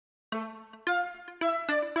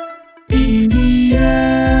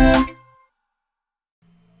Media.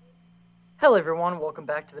 Hello everyone, welcome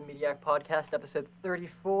back to the Mediac Podcast, episode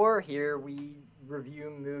 34. Here we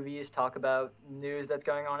review movies, talk about news that's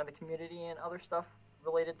going on in the community, and other stuff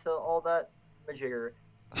related to all that majigger.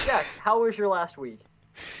 Jack, how was your last week?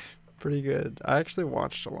 Pretty good. I actually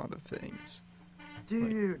watched a lot of things.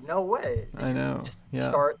 Dude, no way. Did I you know, just yeah.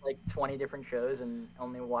 start like 20 different shows and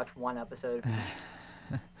only watch one episode?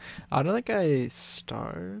 I don't think I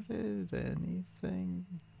started anything.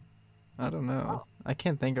 I don't know. Oh. I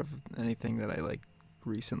can't think of anything that I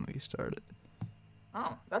recently started.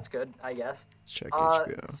 Oh, that's good, I guess. Let's check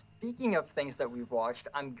HBO. Speaking of things that we've watched,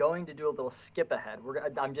 I'm going to do a little skip ahead.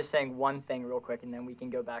 I'm just saying one thing real quick, and then we can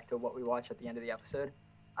go back to what we watched at the end of the episode.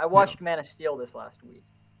 I watched Man of Steel this last week,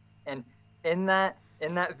 and in that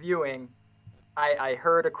viewing, I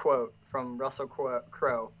heard a quote from Russell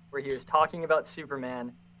Crowe where he was talking about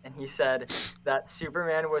Superman, and he said that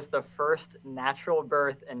Superman was the first natural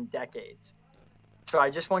birth in decades. So I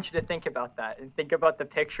just want you to think about that and think about the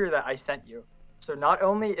picture that I sent you. So not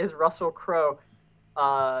only is Russell Crowe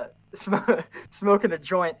smoking a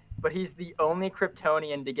joint, but he's the only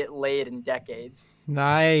Kryptonian to get laid in decades.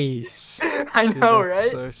 Nice. I Dude, know, that's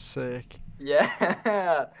right? so sick.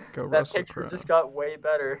 Yeah. Go That Russell picture Crowe. just got way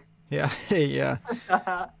better. Yeah, yeah.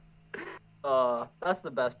 That's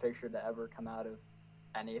the best picture to ever come out of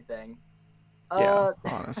anything. Yeah,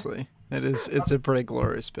 honestly. It's a pretty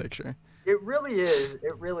glorious picture. It really is.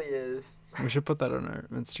 It really is. We should put that on our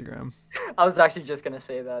Instagram. I was actually just gonna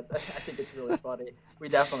say that. I think it's really funny. We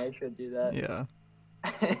definitely should do that. Yeah.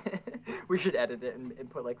 We should edit it and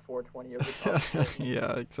put like 420 over top.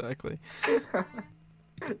 Yeah, exactly.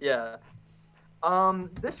 Yeah.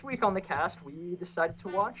 This week on the cast, we decided to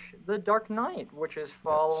watch The Dark Knight, which is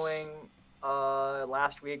following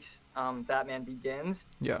last week's Batman Begins.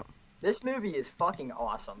 Yeah. This movie is fucking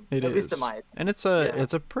awesome. It at is. least in my opinion. And it's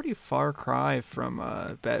a pretty far cry from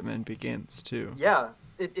Batman Begins too. Yeah,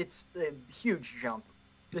 it's a huge jump,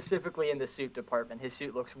 specifically in the suit department. His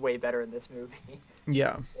suit looks way better in this movie.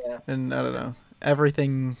 Yeah. Yeah. And I don't know.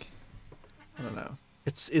 Everything I don't know.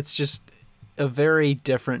 It's just a very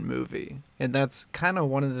different movie. And that's kind of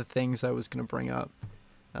one of the things I was going to bring up.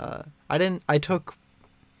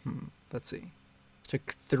 Let's see.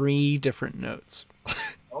 Took 3 different notes.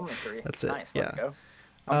 Only 3. That's it. Nice. Yeah. Let's go.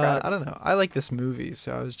 I'm proud of I don't know. I like this movie,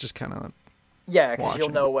 so I was just kind of Yeah, because you'll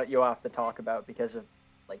watching. know what you'll have to talk about because of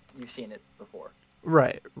you've seen it before.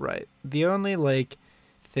 Right. The only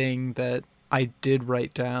thing that I did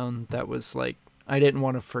write down that was I didn't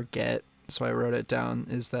want to forget, so I wrote it down,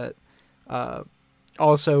 is that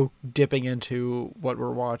also dipping into what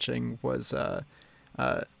we're watching was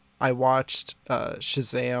I watched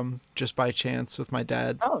Shazam just by chance with my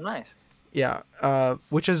dad. Oh, nice. Yeah,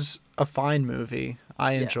 which is a fine movie.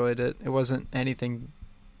 I Yeah. enjoyed it. It wasn't anything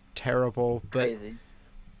terrible, but Crazy.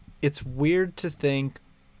 it's weird to think.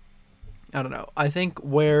 I don't know. I think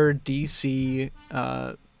where DCM,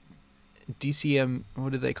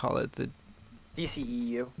 what do they call it? The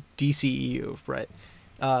DCEU. DCEU, right?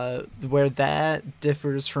 Where that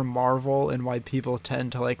differs from Marvel and why people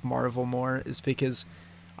tend to like Marvel more is because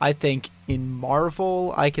I think in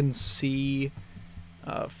Marvel I can see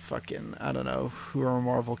I don't know who are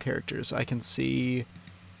Marvel characters. I can see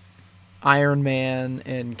Iron Man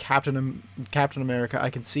and Captain America. I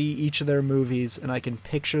can see each of their movies and I can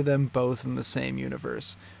picture them both in the same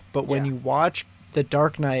universe. But when you watch The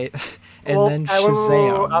Dark Knight and then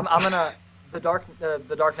Shazam, I'm gonna the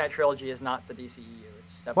Dark Knight trilogy is not the DCEU.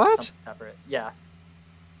 It's separate. What? Something separate. Yeah.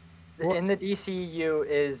 What? In the DCEU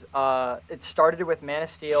is it started with Man of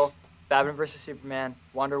Steel, Batman vs Superman,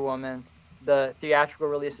 Wonder Woman, the theatrical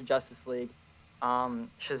release of Justice League,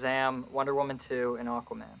 Shazam, Wonder Woman 2, and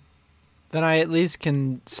Aquaman. then I at least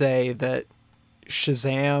can say that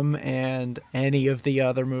Shazam and any of the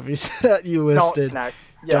other movies that you listed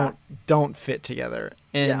don't fit together.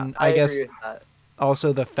 And I guess agree with that.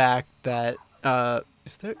 also the fact that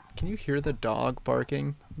can you hear the dog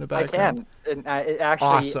barking in the background? I can. It actually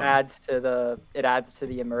Awesome. adds to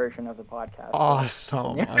the immersion of the podcast.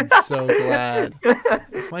 Awesome. I'm so glad.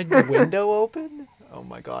 Is my window open? Oh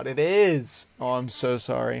my god, it is. Oh, I'm so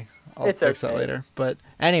sorry. I'll It's fix that okay. later. But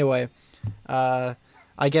anyway,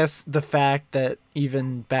 I guess the fact that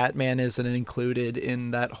even Batman isn't included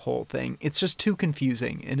in that whole thing, it's just too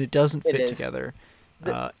confusing and it doesn't It fit is. together.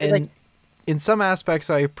 The- And in some aspects,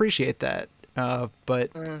 I appreciate that.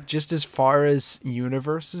 But just as far as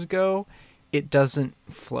universes go, it doesn't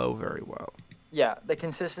flow very well. Yeah, the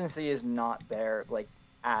consistency is not there,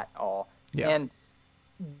 at all. Yeah. And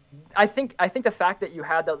I think the fact that you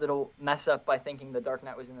had that little mess up by thinking the Dark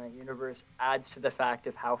Knight was in that universe adds to the fact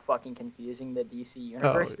of how fucking confusing the DC Oh,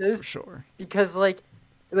 universe for is. sure. Because like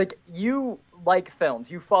you like films,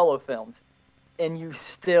 you follow films, and you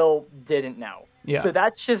still didn't know. Yeah. So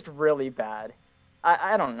that's just really bad.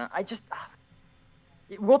 I don't know. I just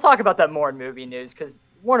we'll talk about that more in movie news because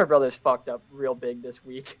Warner Brothers fucked up real big this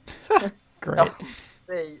week. Great.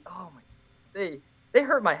 They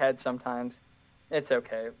hurt my head sometimes. It's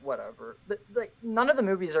okay, whatever. Like none of the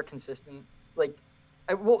movies are consistent. Like,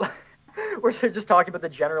 we're just talking about the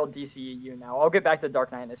general DCEU now. I'll get back to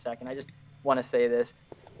Dark Knight in a second. I just want to say this: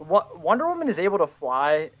 Wonder Woman is able to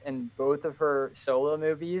fly in both of her solo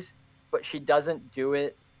movies, but she doesn't do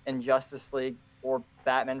it in Justice League or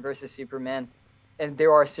Batman versus Superman. And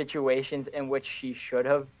there are situations in which she should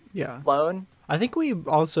have flown. I think we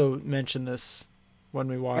also mentioned this when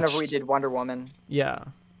we watched. Whenever we did Wonder Woman. Yeah.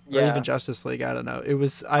 Or even Justice League. I don't know. It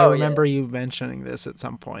was. I remember you mentioning this at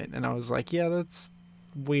some point, and I was like, "Yeah, that's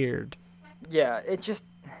weird." Yeah, it just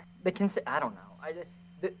they can say I don't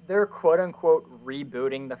know. They're quote unquote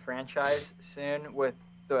rebooting the franchise soon with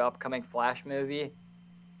the upcoming Flash movie,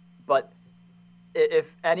 but if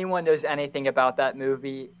anyone knows anything about that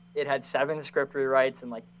movie, it had 7 script rewrites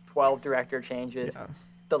and like 12 director changes. Yeah,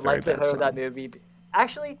 the likelihood of that movie,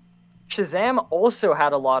 actually, Shazam also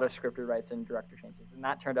had a lot of script rewrites and director changes, and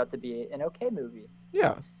that turned out to be an okay movie.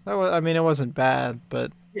 Yeah, that was. I mean, it wasn't bad,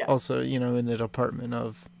 but Yeah. also, in the department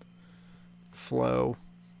of flow,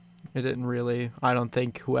 it didn't really. I don't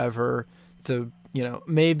think whoever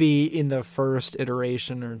maybe in the first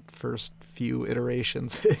iteration or first few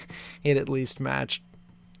iterations, it at least matched,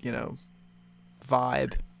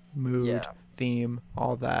 vibe, mood, theme,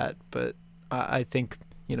 all that. But I think,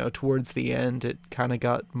 towards the end, it kind of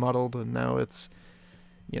got muddled, and now it's,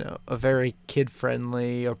 a very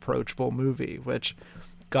kid-friendly, approachable movie, which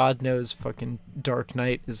God knows fucking Dark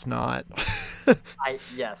Knight is not.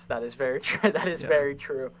 Yes, that is very true. That is very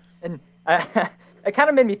true. And it kind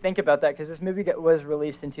of made me think about that because this movie was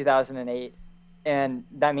released in 2008, and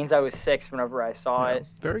that means I was 6 whenever I saw it.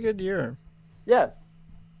 Very good year. Yeah.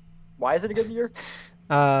 Why is it a good year?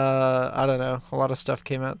 I don't know. A lot of stuff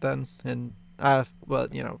came out then, and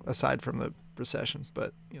aside from the recession,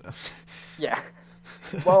 but Yeah.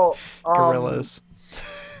 Well, Gorillaz.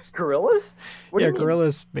 Gorillaz? What do you mean?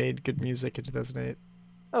 Gorillaz made good music in 2008.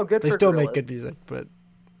 Oh, good. They for still Gorillaz. make good music, but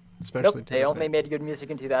especially they only made good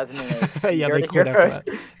music in 2008. Yeah, they quit after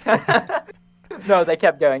that. No, they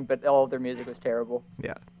kept going, but all of their music was terrible.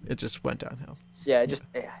 Yeah, it just went downhill. Yeah,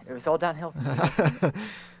 it was all downhill.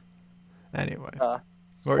 Anyway, what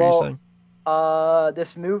were you saying?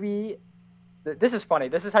 This movie. This is funny.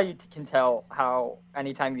 This is how you can tell how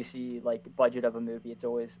anytime you see like budget of a movie, it's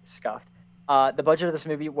always scuffed. The budget of this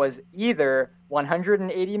movie was either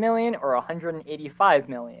 180 million or 185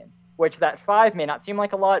 million, which that 5 may not seem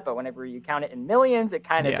like a lot, but whenever you count it in millions, it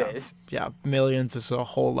kind of is. Yeah, millions is a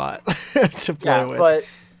whole lot to play with.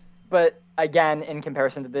 But again, in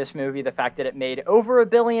comparison to this movie, the fact that it made over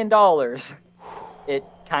 $1 billion, it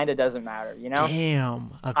kind of doesn't matter,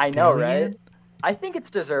 Damn, I know, right? I think it's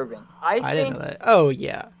deserving. I didn't know that. Oh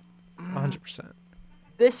yeah, 100%.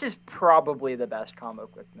 This is probably the best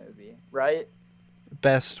comic book movie, right?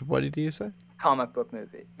 Best, what did you say? Comic book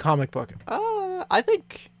movie. Comic book. I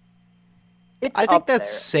think that's there.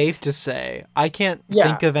 Safe to say. I can't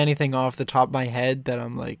think of anything off the top of my head that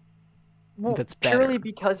I'm like, that's better. Purely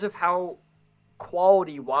because of how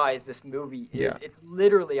quality-wise this movie is. Yeah. It's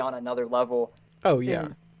literally on another level. Oh, yeah.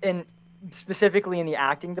 And specifically in the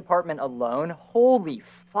acting department alone, holy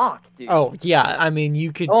fuck, dude. Oh, yeah. I mean,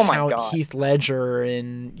 you could count Heath Ledger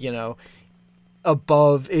and,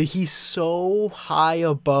 above. He's so high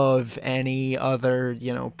above any other,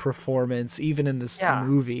 performance, even in this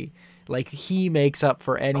movie. Like, he makes up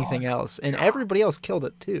for anything else. And everybody else killed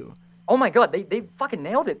it, too. Oh my god, they fucking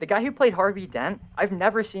nailed it. The guy who played Harvey Dent, I've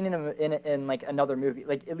never seen him in like another movie.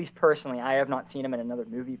 Like, at least personally, I have not seen him in another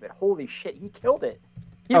movie, but holy shit, he killed it.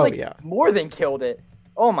 He more than killed it.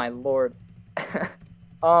 Oh my lord.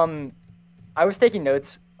 I was taking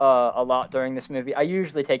notes a lot during this movie. I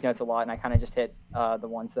usually take notes a lot, and I kind of just hit the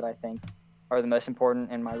ones that I think are the most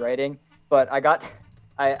important in my writing. But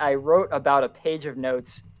I wrote about a page of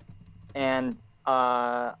notes, and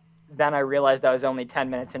then I realized I was only 10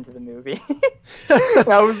 minutes into the movie.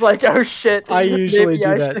 I was like, oh shit. I usually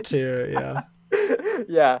do that too, yeah.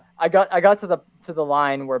 Yeah, I got to the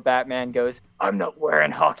line where Batman goes, "I'm not wearing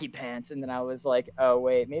hockey pants," and then I was like, "Oh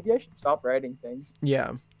wait, maybe I should stop writing things."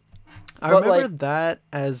 Yeah, I remember that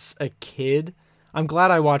as a kid. I'm glad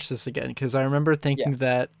I watched this again because I remember thinking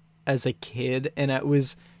that as a kid, and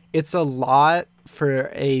it's a lot for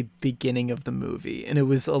a beginning of the movie, and it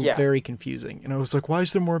was very confusing. And I was like, why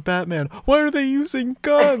is there more Batman? Why are they using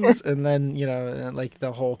guns? And then, like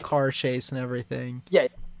the whole car chase and everything. Yeah.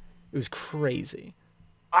 It was crazy.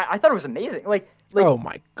 I thought it was amazing. Like oh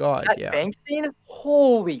my god, that bank scene,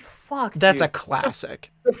 holy fuck, that's dude. a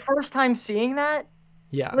classic. The first time seeing that,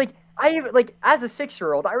 yeah, like as a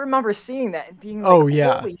 6-year-old, I remember seeing that and being like,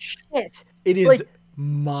 holy shit. It is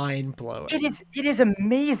mind blowing. It is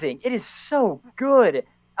amazing. It is so good.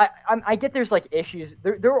 I get there's like issues.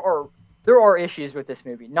 There are issues with this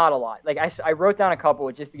movie. Not a lot. Like I wrote down a couple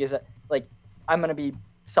just because like I'm gonna be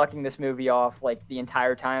sucking this movie off like the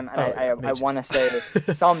entire time, and I want to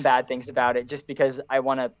say some bad things about it just because I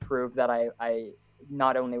want to prove that I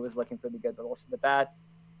not only was looking for the good but also the bad.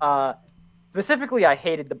 Specifically, I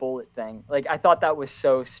hated the bullet thing. Like I thought that was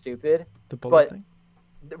so stupid. The bullet thing?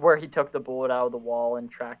 Where he took the bullet out of the wall and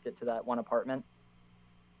tracked it to that one apartment.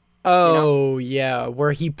 Oh, yeah,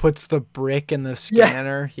 where he puts the brick in the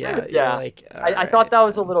scanner. Yeah. Like, I thought that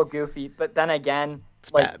was a little goofy, but then again,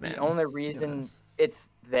 it's like Batman. The only reason it's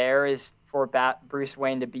there is for Bruce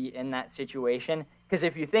Wayne to be in that situation. Because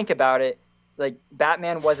if you think about it, like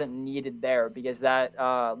Batman wasn't needed there because that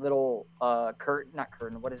little curtain, not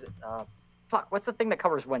curtain, what is it? What's the thing that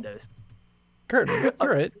covers windows? Curtain.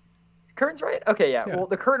 You're right. Curtain's right? Okay, yeah. Well,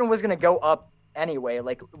 the curtain was going to go up anyway,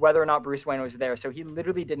 like whether or not Bruce Wayne was there. So he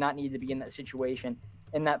literally did not need to be in that situation.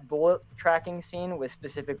 And that bullet tracking scene was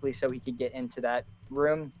specifically so he could get into that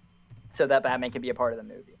room so that Batman could be a part of the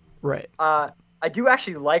movie. Right. I do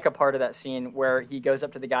actually like a part of that scene where he goes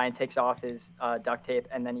up to the guy and takes off his duct tape,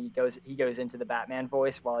 and then he goes into the Batman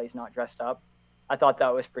voice while he's not dressed up. I thought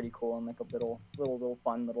that was pretty cool and like a little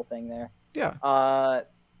fun little thing there. Yeah.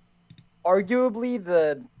 Arguably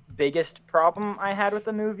the biggest problem I had with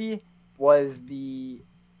the movie was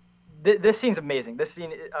this scene's amazing. This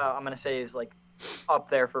scene I'm gonna say is like up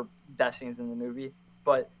there for best scenes in the movie,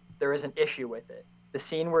 but there is an issue with it. The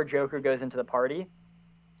scene where Joker goes into the party.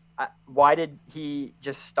 Why did he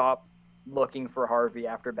just stop looking for Harvey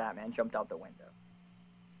after Batman jumped out the window?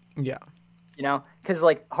 Yeah. Because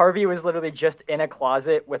like Harvey was literally just in a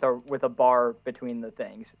closet with a bar between the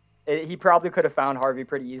things. He probably could have found Harvey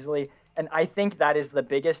pretty easily, and I think that is the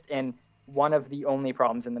biggest and one of the only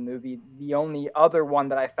problems in the movie. The only other one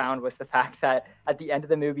that I found was the fact that at the end of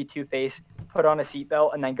the movie, Two-Face put on a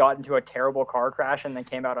seatbelt and then got into a terrible car crash and then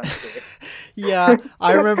came out unscathed. Yeah,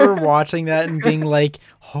 I remember watching that and being like,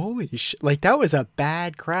 holy shit, like that was a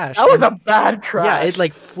bad crash. That was a bad crash. Yeah, it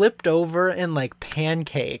like flipped over and like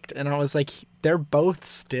pancaked, and I was like, they're both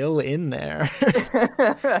still in there.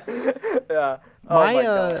 Yeah. My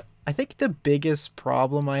God. I think the biggest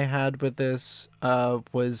problem I had with this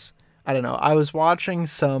was, I don't know, I was watching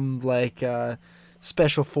some like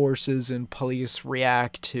special forces and police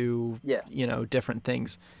react to different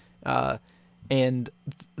things. And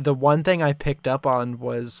the one thing I picked up on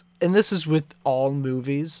was, and this is with all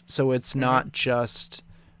movies, so it's not just,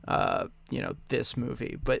 this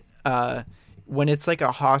movie, but when it's like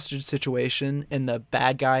a hostage situation and the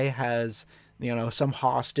bad guy has, some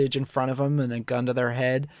hostage in front of him and a gun to their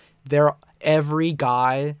head, every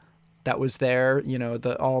guy that was there,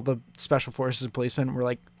 all the special forces and policemen were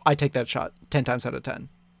like, I take that shot 10 times out of 10.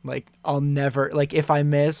 Like, I'll never, like, if I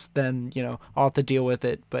miss, then, I'll have to deal with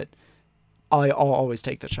it, but I'll always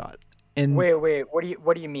take the shot. And wait, what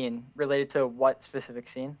do you mean? Related to what specific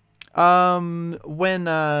scene? When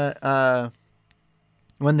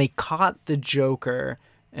they caught the Joker,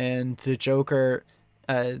 and the Joker,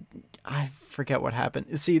 I forget what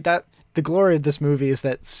happened. See, that the glory of this movie is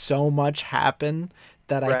that so much happened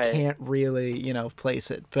that I can't really,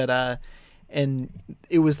 place it. But and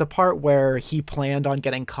it was the part where he planned on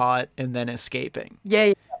getting caught and then escaping.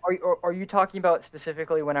 Yeah. Are you talking about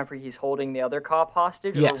specifically whenever he's holding the other cop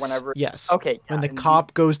hostage? Yes. Or whenever... Yes. Okay. When the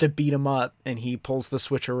cop goes to beat him up and he pulls the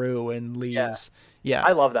switcheroo and leaves. Yeah.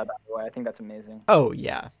 I love that, by the way. I think that's amazing. Oh,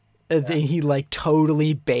 yeah. He like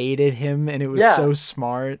totally baited him, and it was so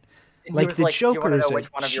smart. And like the Joker is a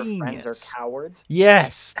which one of genius. Your friends are cowards?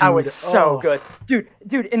 Yes, dude. That was so good, dude.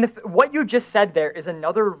 What you just said there is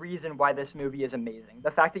another reason why this movie is amazing. The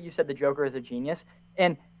fact that you said the Joker is a genius,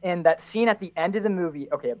 and that scene at the end of the movie.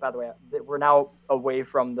 Okay, by the way, we're now away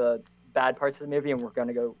from the bad parts of the movie, and we're going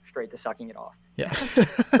to go straight to sucking it off. Yeah,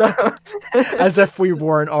 as if we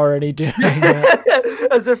weren't already doing that.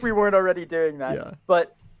 As if we weren't already doing that. Yeah.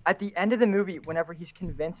 But at the end of the movie, whenever he's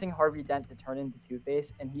convincing Harvey Dent to turn into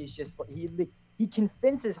Two-Face, and he's just he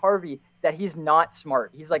convinces Harvey that he's not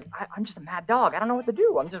smart. He's like, I'm just a mad dog. I don't know what to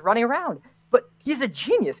do. I'm just running around. But he's a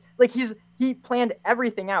genius. Like he planned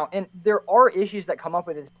everything out, and there are issues that come up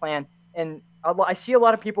with his plan. And I see a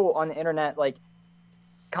lot of people on the internet like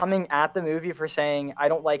coming at the movie for saying, I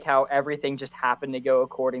don't like how everything just happened to go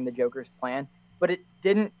according to Joker's plan, but it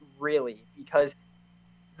didn't really, because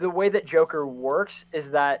the way that Joker works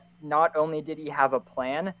is that not only did he have a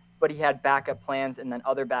plan, but he had backup plans and then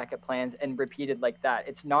other backup plans and repeated like that.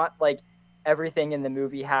 It's not like everything in the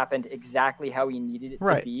movie happened exactly how he needed it to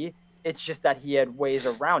Right. be. It's just that he had ways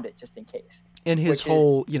around it just in case. And his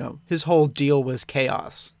whole, you know, his whole deal was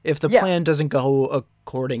chaos. If the Yeah. plan doesn't go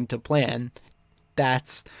according to plan,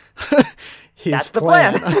 that's his That's the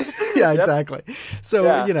plan. plan. Yeah, Yep. exactly. So,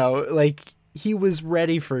 Yeah. you know, like, he was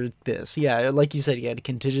ready for this. Yeah, like you said, he had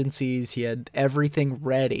contingencies, he had everything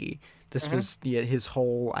ready. This was his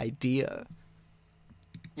whole idea.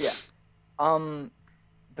 Yeah.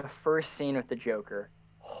 The first scene with the Joker,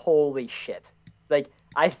 holy shit. Like,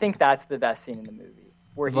 I think that's the best scene in the movie.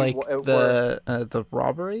 Where he Like where, the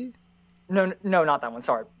robbery? no, not that one.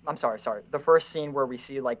 Sorry. I'm sorry. The first scene where we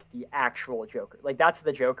see like the actual Joker. Like that's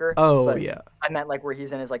the Joker. Oh, but yeah. I meant like where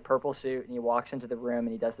he's in his like purple suit and he walks into the room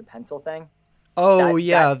and he does the pencil thing. Oh, That-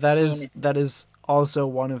 yeah, that scene- that is also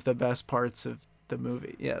one of the best parts of the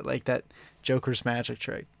movie. Yeah, like that Joker's magic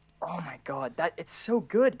trick. Oh my god, that it's so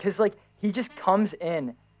good because like he just comes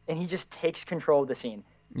in and he just takes control of the scene.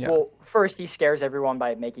 Yeah. Well, first he scares everyone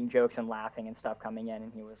by making jokes and laughing and stuff coming in,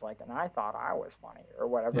 and he was like, "And I thought I was funny" or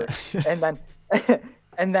whatever. Yeah. And then,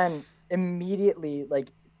 and then immediately like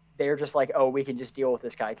they're just like, "Oh, we can just deal with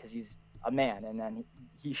this guy because he's a man." And then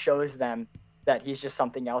he shows them that he's just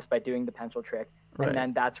something else by doing the pencil trick, Right. and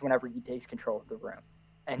then that's whenever he takes control of the room,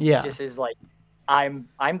 and Yeah. he just is like, I'm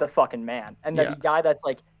the fucking man. And then Yeah. the guy that's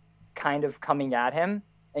like kind of coming at him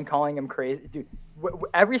and calling him crazy, dude.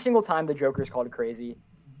 Every single time the Joker is called crazy,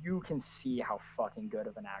 you can see how fucking good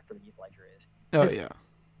of an actor Heath Ledger is. Oh, 'Cause yeah.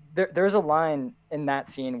 There's a line in that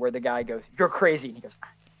scene where the guy goes, "You're crazy," and he goes,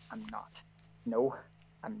 "I'm not. No,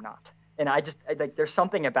 I'm not." And I like, there's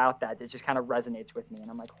something about that that just kind of resonates with me, and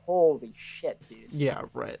I'm like, holy shit, dude. Yeah,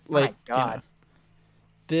 right. My Like, God. you know,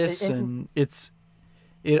 this And- and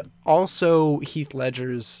it also Heath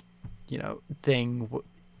Ledger's, you know, thing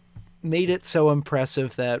made it so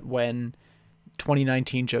impressive that when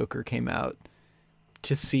 2019 Joker came out,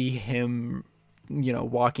 to see him, you know,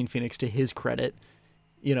 Joaquin Phoenix, to his credit,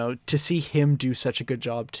 you know, to see him do such a good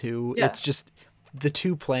job too. Yeah. It's just the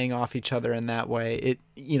two playing off each other in that way. It,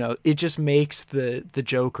 you know, it just makes the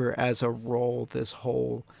Joker as a role this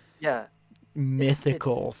whole Yeah,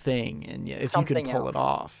 mythical thing. And yeah, if you can something pull it else.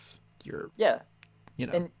 off, you're, yeah. you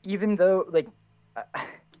know, And even though, like,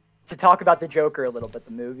 to talk about the Joker a little bit,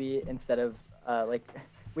 the movie, instead of like,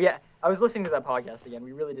 I was listening to that podcast again.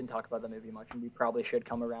 We really didn't talk about the movie much, and we probably should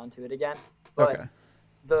come around to it again. But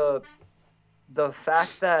okay. the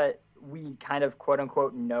fact that we kind of quote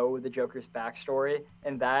unquote know the Joker's backstory,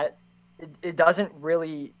 and that it doesn't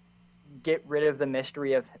really get rid of the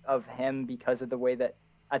mystery of him because of the way that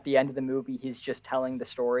at the end of the movie he's just telling the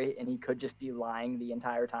story and he could just be lying the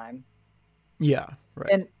entire time. Yeah,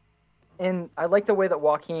 right. And I like the way that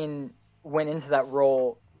Joaquin went into that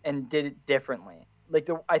role and did it differently. Like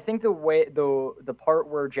I think the part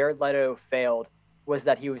where Jared Leto failed was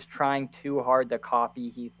that he was trying too hard to copy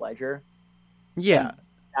Heath Ledger. Yeah. And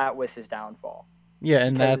that was his downfall. Yeah,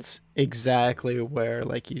 and because that's exactly where,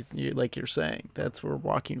 like you like you're saying, that's where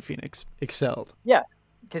Joaquin Phoenix excelled. Yeah,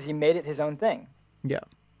 because he made it his own thing. Yeah. It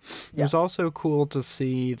Yeah. was also cool to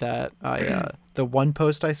see that the one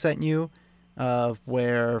post I sent you,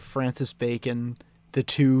 where Francis Bacon, the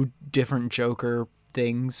two different Joker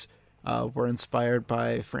things, were inspired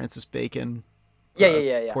by Francis Bacon.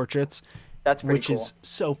 Yeah. Portraits, That's pretty which cool. is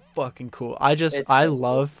so fucking cool. I It's I so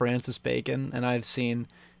love Francis Bacon, and I've seen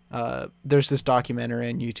there's this documentary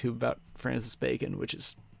on YouTube about Francis Bacon, which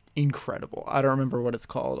is incredible. I don't remember what it's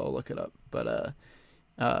called. I'll look it up. But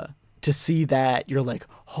to see that, you're like,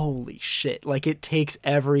 holy shit! Like, it takes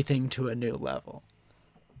everything to a new level.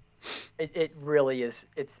 It really is.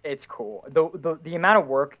 It's cool. The amount of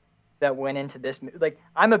work that went into this, like,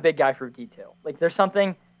 I'm a big guy for detail. Like, there's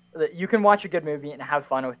something that you can watch a good movie and have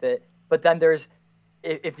fun with it, but then there's,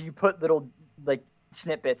 if you put little like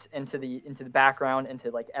snippets into the background, into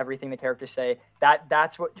like everything the characters say,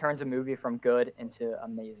 that's what turns a movie from good into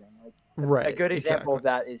amazing. Like, Right. a good example exactly. of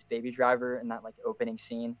that is Baby Driver and that like opening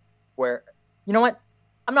scene where, you know what,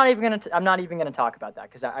 I'm not even gonna talk about that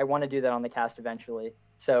because I want to do that on the cast eventually.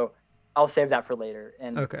 So I'll save that for later.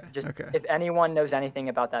 And Okay. just Okay. if anyone knows anything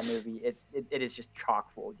about that movie, it is just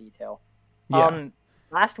chock full of detail. Yeah.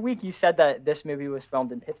 Last week you said that this movie was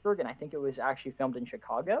filmed in Pittsburgh, and I think it was actually filmed in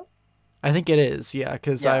Chicago. I think it is. Yeah,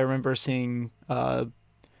 because Yeah. I remember seeing the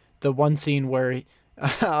one scene where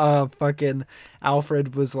Fucking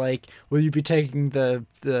Alfred was like, "Will you be taking the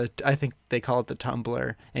I think they call it the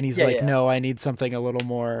tumbler?" And he's Yeah, like, yeah. "No, I need something a little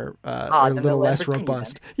more or a Then the little less Lamborghini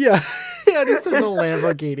robust." Yeah, yeah. And he said the then.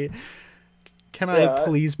 Lamborghini. Can I Yeah.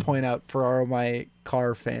 please point out for all my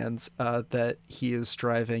car fans that he is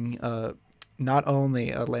driving not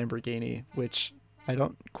only a Lamborghini, which I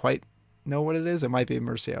don't quite know what it is. It might be a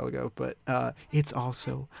Murcielago, but it's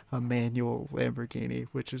also a manual Lamborghini,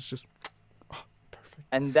 which is just perfect.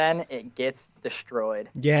 And then it gets destroyed.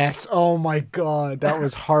 Yes. Oh my God, that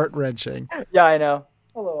was heart wrenching. Yeah, I know.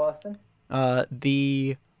 Hello, Austin.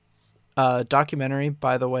 The documentary,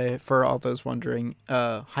 by the way, for all those wondering,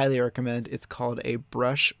 highly recommend. It's called A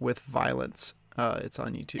Brush with Violence. It's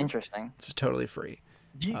on YouTube. Interesting. It's totally free.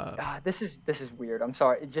 Do you, this is weird. I'm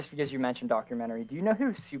sorry. Just because you mentioned documentary, do you know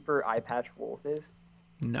who Super Eye Patch Wolf is?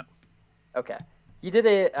 No. Okay, he did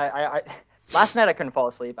last night I couldn't fall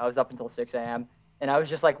asleep. I was up until 6 a.m. and I was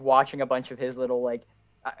just like watching a bunch of his little like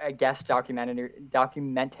I guess documentary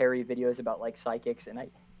videos about like psychics, and I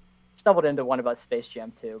stumbled into one about Space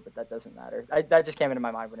Jam too, but that doesn't matter. That just came into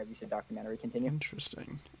my mind whenever you said documentary. Continue.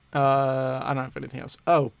 Interesting. I don't have anything else.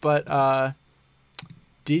 Oh, but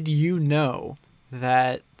did you know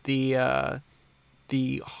that the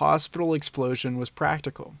hospital explosion was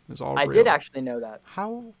practical? Is all I real. did actually know that.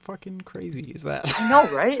 How fucking crazy is that? I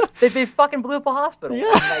know, right? They fucking blew up a hospital.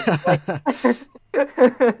 Yeah.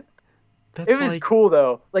 That's It was like, cool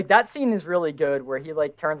though. Like that scene is really good where he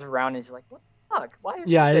like turns around and he's like, "What the fuck? Why is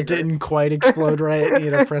yeah, it it bigger?" didn't quite explode right.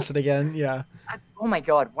 You know, press it again. Yeah. Oh my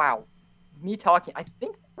god! Wow, me talking. I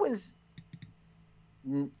think it was.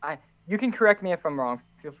 I You can correct me if I'm wrong.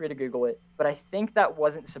 Feel free to Google it. But I think that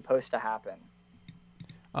wasn't supposed to happen.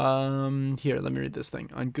 Here, let me read this thing.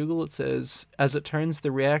 On Google it says, as it turns,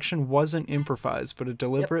 the reaction wasn't improvised, but a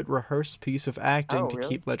deliberate, rehearsed piece of acting to really?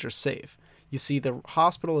 keep Ledger safe. You see the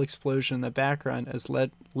hospital explosion in the background as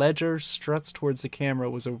Ledger struts towards the camera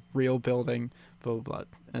was a real building, blah, blah,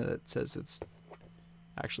 blah. It says it's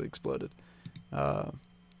actually exploded. The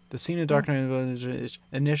scene in Dark Knight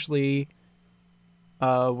initially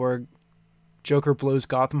where Joker blows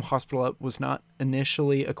Gotham Hospital up was not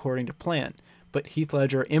initially according to plan, but Heath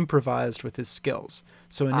Ledger improvised with his skills.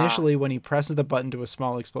 So initially, when he presses the button to a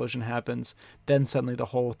small explosion happens, then suddenly the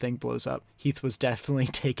whole thing blows up. Heath was definitely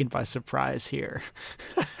taken by surprise here.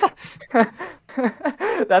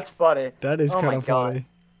 That's funny. That is kind of funny.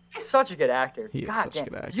 He's such a good actor. He is God such damn. a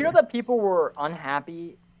good actor. Did you know that people were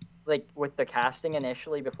unhappy, like with the casting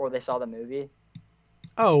initially before they saw the movie?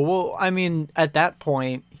 Oh well, I mean, at that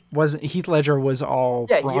point, wasn't Heath Ledger was all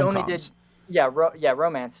Yeah, rom-coms. he only did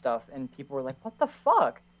romance stuff, and people were like, "What the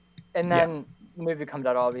fuck?" And then the movie comes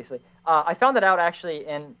out. Obviously, I found that out actually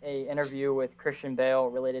in a interview with Christian Bale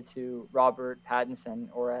related to Robert Pattinson,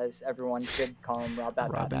 or as everyone should call him, Rob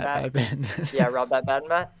Bat. Yeah, Rob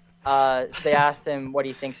Bat. They asked him what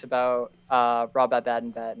he thinks about Rob Bat,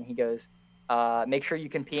 and he goes, "Make sure you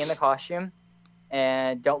can pee in the costume."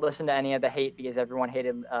 And don't listen to any of the hate because everyone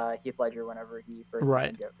hated Heath Ledger whenever he first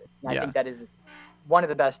became Joker. And I think that is one of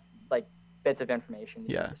the best like bits of information to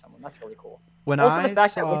give to someone. That's really cool. When also, I the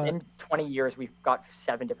fact saw... that within 20 years we've got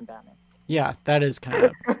 7 different Batman. Yeah, that is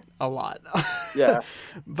kind of a lot. Yeah.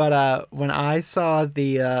 But when I saw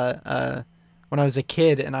when I was a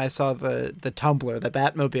kid and I saw the Tumbler, the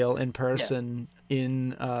Batmobile in person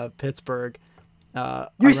in Pittsburgh, I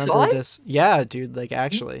remember this. Yeah, dude, like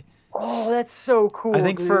actually. Oh, that's so cool. I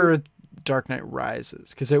think for Dark Knight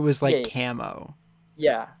Rises, because it was like camo.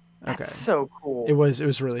 Yeah. That's so cool. It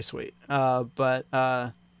was really sweet. But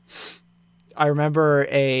I remember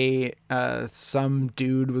some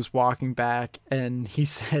dude was walking back and he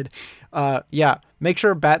said, make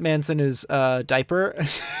sure Batman's in his diaper.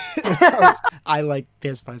 I like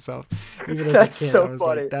pissed myself. Even as a kid, I was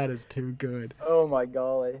like, that is too good. Oh my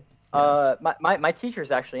golly. Yes. My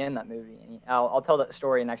teacher's actually in that movie. I'll tell that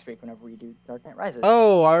story next week whenever we do Dark Knight Rises.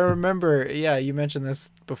 Oh, I remember. Yeah, you mentioned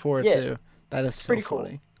this before too. That is so pretty funny.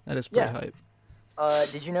 Cool. That is pretty hype.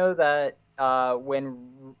 Did you know that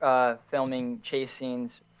when filming chase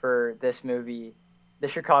scenes for this movie, the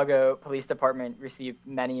Chicago Police Department received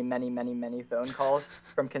many, many, many, many phone calls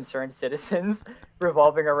from concerned citizens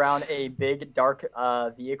revolving around a big dark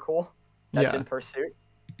vehicle that's in pursuit?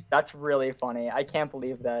 That's really funny. I can't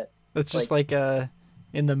believe that. That's just like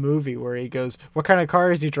in the movie where he goes, "What kind of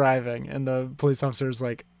car is he driving?" And the police officer's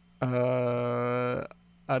like, I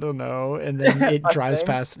don't know. And then it drives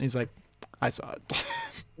past and he's like, "I saw it."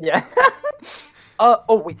 Yeah.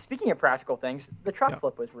 Oh wait, speaking of practical things, the truck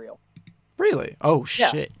flip was real. Really? Oh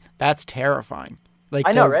shit. That's terrifying. Like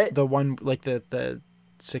I know, right? The one like the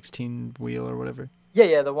 16 wheel or whatever.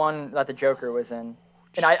 Yeah, the one that the Joker was in.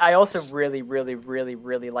 And I also really, really, really,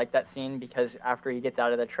 really like that scene because after he gets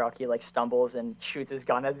out of the truck, he like stumbles and shoots his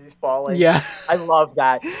gun as he's falling. Yeah. I love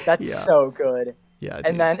that. That's Yeah. so good. Yeah,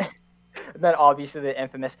 And dude. then obviously the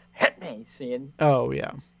infamous "hit me" scene. Oh yeah,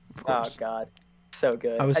 of Oh course. god, so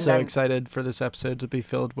good. I was And so then excited for this episode to be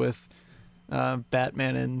filled with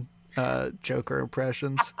Batman and Joker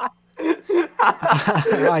impressions. I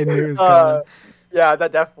knew it was coming. yeah,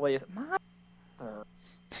 that definitely is.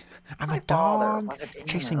 I'm My a father dog was a gamer.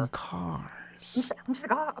 chasing cars. I'm just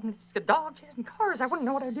a dog chasing cars. I wouldn't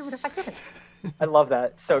know what I'd do if I didn't. I love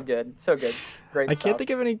that. So good. So good. Great I stuff. can't think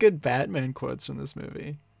of any good Batman quotes from this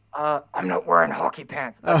movie. I'm not wearing hockey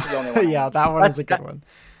pants. That's the only one. Yeah, that one is a good one.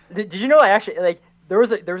 Did you know I actually like there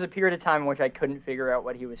was a period of time in which I couldn't figure out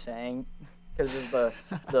what he was saying because of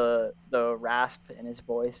the rasp in his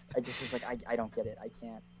voice. I just was like I don't get it. I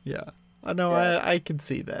can't. Yeah. I know, Yeah. I can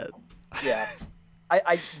see that. Yeah.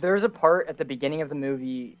 There's a part at the beginning of the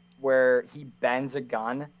movie where he bends a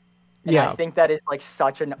gun. And Yeah. I think that is like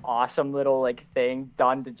such an awesome little like thing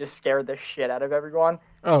done to just scare the shit out of everyone.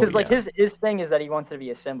 Oh, Because like yeah. his thing is that he wants to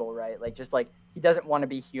be a symbol, right? Like just like he doesn't want to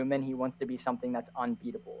be human. He wants to be something that's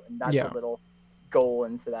unbeatable, and that's Yeah. a little goal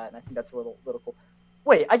into that. And I think that's a little cool.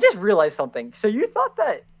 Wait, I just realized something. So you thought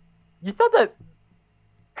that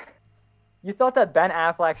Ben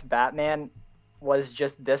Affleck's Batman was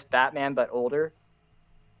just this Batman but older?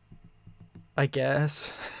 I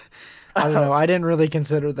guess. I don't know. I didn't really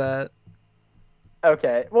consider that.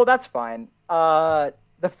 Okay, well that's fine.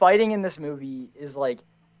 The fighting in this movie is like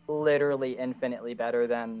literally infinitely better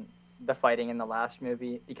than the fighting in the last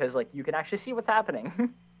movie because like you can actually see what's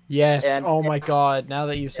happening. Yes. And- Oh my god. Now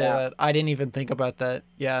that you say Yeah. that, I didn't even think about that.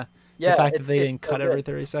 Yeah. Yeah, The fact that it's- they it's didn't so cut good. every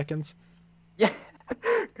 30 seconds. Yeah,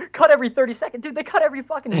 cut every 30 seconds, dude. They cut every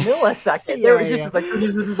fucking millisecond. They Yeah, were just like,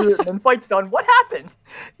 and then fight's done. What happened?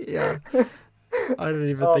 Yeah. I didn't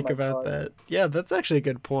even Oh think my about God. that. Yeah, that's actually a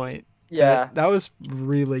good point. Yeah, That was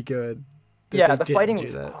really good. that yeah. they The didn't fighting do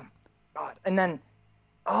was. that. Oh my God. And then,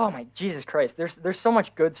 oh my Jesus Christ. There's so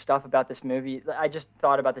much good stuff about this movie. I just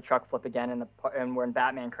thought about the truck flip again, and when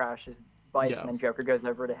Batman crashes bike, Yeah. and then Joker goes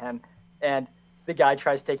over to him, and the guy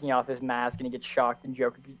tries taking off his mask, and he gets shocked, and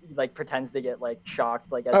Joker like pretends to get like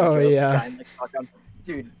shocked, like as Oh, a joke, yeah. trying to like, fuck him.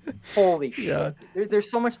 Dude, holy shit! Yeah. There's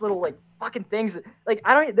so much little like fucking things. Like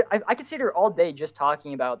I could sit here all day just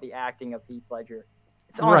talking about the acting of Heath Ledger.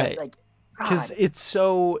 It's on Right. like Because God, it's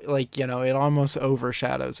so, like, it almost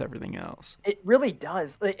overshadows everything else. it really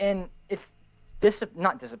does, and it's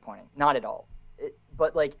not disappointing, not at all.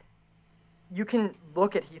 But like, you can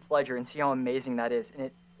look at Heath Ledger and see how amazing that is, and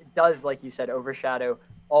it does, like you said, overshadow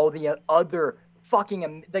all the other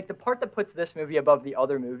fucking like the part that puts this movie above the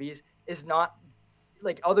other movies is not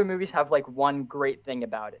like other movies have like one great thing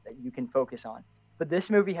about it that you can focus on, but this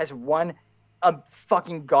movie has a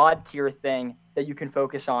fucking god tier thing that you can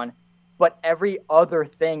focus on, but every other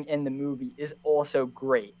thing in the movie is also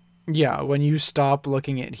great. Yeah, when you stop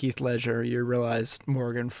looking at Heath Ledger, you realize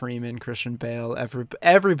Morgan Freeman, Christian Bale,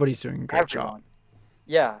 everybody's doing a great job. Everyone.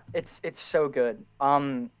 Yeah, it's so good.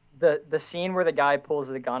 The scene where the guy pulls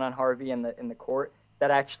the gun on Harvey in the court,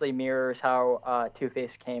 that actually mirrors how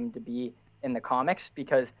Two-Face came to be in the comics,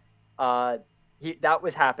 because that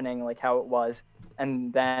was happening like how it was,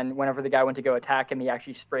 and then whenever the guy went to go attack him, he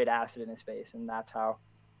actually sprayed acid in his face, and that's how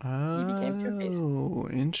he became Two-Face. Oh,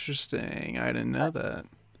 interesting. I didn't know that.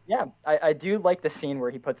 Yeah, I do like the scene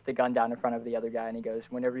where he puts the gun down in front of the other guy and he goes,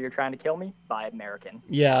 "Whenever you're trying to kill me, buy American."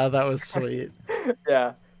 Yeah, that was sweet.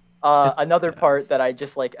 Yeah. Another part that I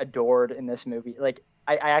just like adored in this movie, like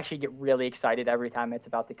I actually get really excited every time it's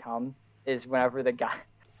about to come, is whenever the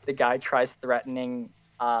guy tries threatening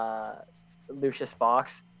Lucius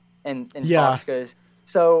Fox, and Yeah. Fox goes,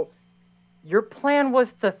 "So your plan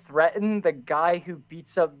was to threaten the guy who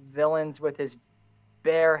beats up villains with his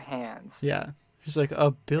bare hands." Yeah. He's like a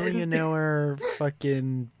billionaire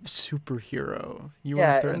fucking superhero. You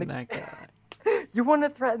Yeah, want to and threaten the- that guy? You want to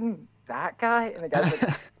threaten that guy? And the guy's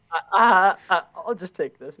like, I'll just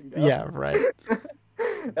take this and go. Yeah, right. I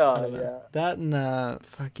Oh don't know. yeah. That and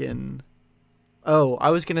fucking. Oh, I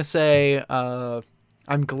was gonna say.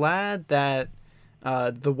 I'm glad that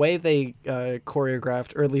the way they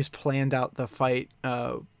choreographed, or at least planned out the fight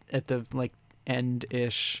at the like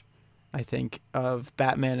end-ish, I think, of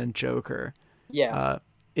Batman and Joker. Yeah.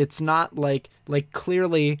 It's not like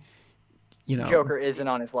clearly, Joker isn't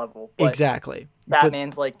on his level. But exactly. But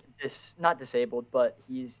Batman's like not disabled, but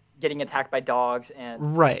he's getting attacked by dogs,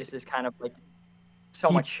 and Right. just is kind of like so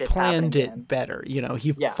he much shit planned happening to him. it better.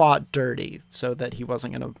 He Yeah. fought dirty so that he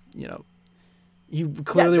wasn't gonna, he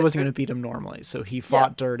clearly the- wasn't gonna beat him normally. So he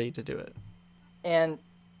fought dirty to do it. And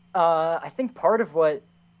I think part of what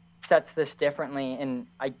sets this differently, and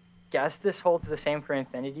I guess this holds the same for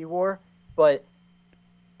Infinity War, but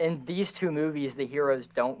in these two movies, the heroes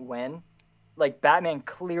don't win. Like Batman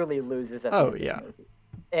clearly loses at the Oh end of the yeah. movie,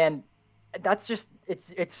 and that's just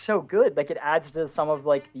it's so good. Like it adds to some of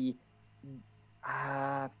like the,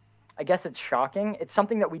 I guess it's shocking. It's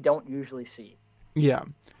something that we don't usually see, Yeah.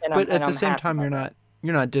 and But at the I'm same happy time about that.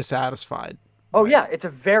 you're not dissatisfied Oh by yeah, it. it's a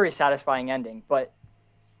very satisfying ending, but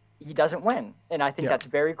he doesn't win, and I think Yeah. that's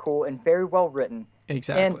very cool and very well written. And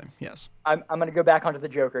Exactly. Yes. I'm gonna go back onto the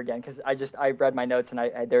Joker again because I read my notes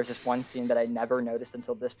and there's this one scene that I never noticed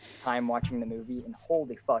until this time watching the movie, and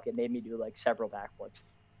holy fuck, it made me do like several backflips.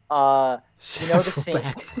 You know the Several scene,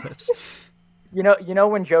 backflips. you know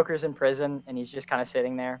when Joker's in prison and he's just kind of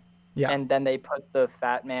sitting there, Yeah. and then they put the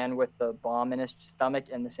fat man with the bomb in his stomach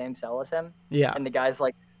in the same cell as him, Yeah. and the guy's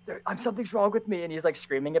like, "I'm something's wrong with me," and he's like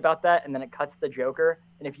screaming about that, and then it cuts to the Joker,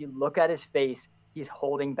 and if you look at his face, he's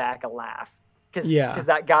holding back a laugh Yeah. because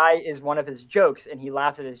that guy is one of his jokes, and he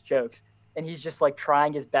laughs at his jokes, and he's just like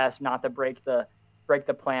trying his best not to break the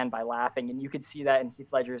plan by laughing, and you could see that in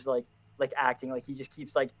Heath Ledger's like acting, like he just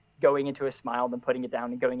keeps like going into a smile, then putting it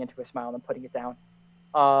down, and going into a smile, then putting it down.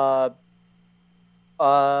 Uh,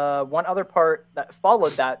 One other part that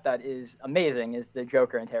followed that is amazing is the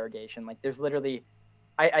Joker interrogation. Like, there's literally,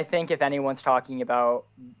 I think if anyone's talking about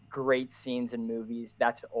great scenes in movies,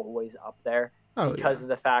 that's always up there Oh yeah. because of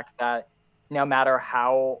the fact that no matter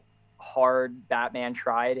how hard Batman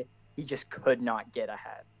tried, he just could not get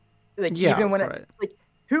ahead. Like Yeah, even when it right. like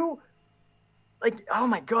who like oh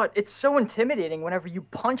my god, it's so intimidating whenever you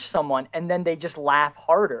punch someone and then they just laugh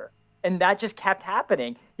harder. And that just kept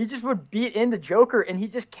happening. He just would beat into Joker and he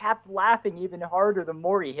just kept laughing even harder the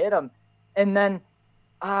more he hit him. And then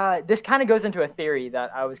this kind of goes into a theory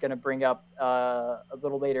that I was going to bring up a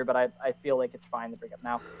little later, but I feel like it's fine to bring up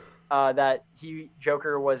now. That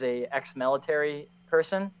Joker was a ex-military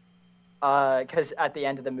person because at the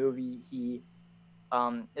end of the movie he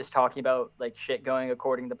is talking about like shit going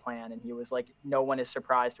according to plan, and he was like, no one is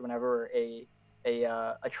surprised whenever a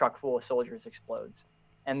truck full of soldiers explodes,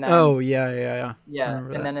 and then Oh yeah. I yeah, remember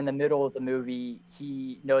and that. then in the middle of the movie,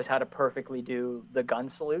 he knows how to perfectly do the gun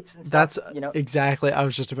salutes and stuff. That's You know, exactly. I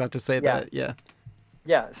was just about to say yeah, that. Yeah.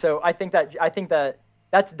 yeah. So I think that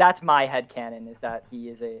that's my head canon is that he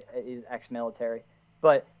is ex-military,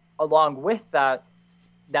 but along with that,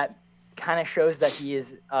 that kind of shows that he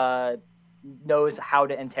is knows how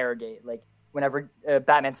to interrogate. Like whenever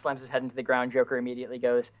Batman slams his head into the ground, Joker immediately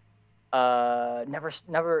goes,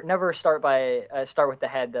 never start with the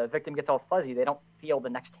head. The victim gets all fuzzy. They don't feel the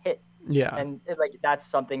next hit." Yeah. And like that's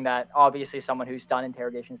something that obviously someone who's done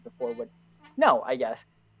interrogations before would know, I guess.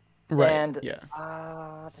 Right. And Yeah.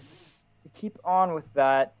 to keep on with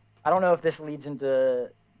that, I don't know if this leads into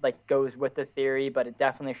like goes with the theory, but it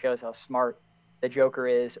definitely shows how smart the Joker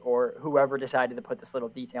is, or whoever decided to put this little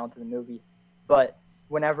detail into the movie. But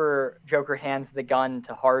whenever Joker hands the gun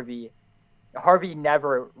to Harvey, Harvey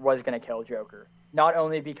never was going to kill Joker. Not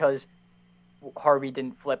only because Harvey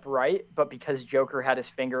didn't flip right, but because Joker had his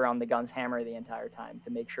finger on the gun's hammer the entire time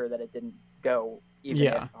to make sure that it didn't go, even if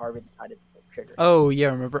Yeah. Harvey decided to pull the trigger. Oh yeah.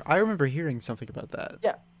 I remember hearing something about that.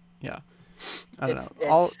 Yeah, Yeah. I don't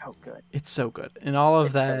know. it's so good. It's so good. And all of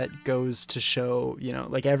It's so that goes to show,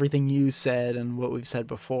 like everything you said and what we've said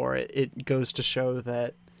before, it goes to show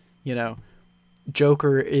that, you know,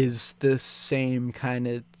 Joker is the same kind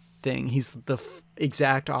of thing. He's the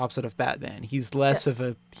exact opposite of Batman. He's yeah, less of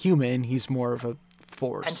a human, he's more of a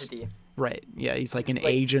force. entity. Right. Yeah, he's like an Like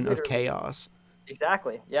agent of literally, chaos.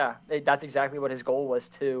 exactly. Yeah, that's exactly what his goal was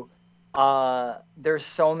too. There's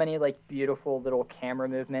so many like beautiful little camera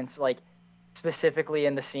movements, like specifically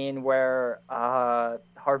in the scene where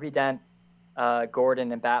Harvey Dent,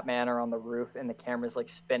 Gordon, and Batman are on the roof, and the camera's like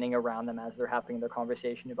spinning around them as they're having their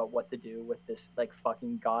conversation about what to do with this like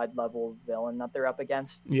fucking god level villain that they're up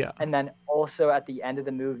against. Yeah. And then also at the end of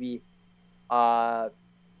the movie, uh,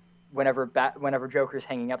 whenever Joker's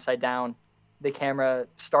hanging upside down, the camera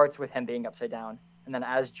starts with him being upside down, and then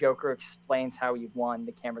as Joker explains how he won,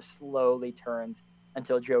 the camera slowly turns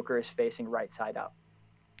until Joker is facing right side up.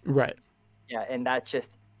 Right. Yeah, and that's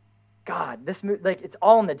just God. This movie, like, it's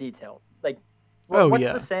all in the detail. Like, Oh what's the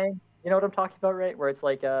yeah. saying? You know what I'm talking about, right? Where it's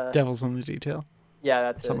like, Devil's in the detail. yeah,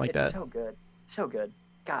 that's Something it. like It's that. so good, so good.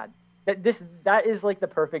 God, that is like the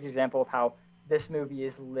perfect example of how this movie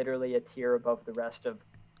is literally a tier above the rest of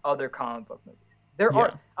other comic book movies. There Yeah.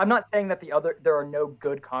 are. I'm not saying that there are no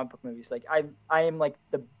good comic book movies. Like I am like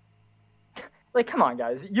the like come on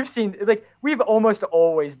guys, you've seen like we've almost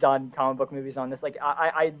always done comic book movies on this. Like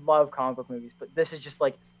I love comic book movies, but this is just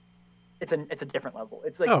like it's a different level.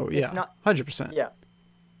 It's like Oh yeah, it's not 100%. yeah.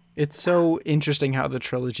 It's so interesting how the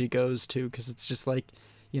trilogy goes too, because it's just like,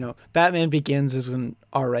 Batman Begins is an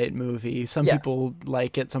alright movie. Some Yeah. people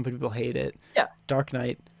like it, some people hate it. Yeah. Dark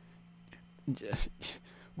Knight,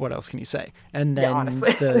 what else can you say? And Yeah, then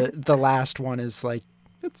honestly. the last one is like,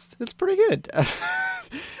 it's pretty good. A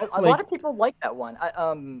Like, lot of people like that one.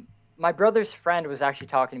 My brother's friend was actually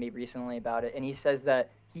talking to me recently about it, and he says that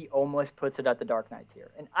he almost puts it at the Dark Knight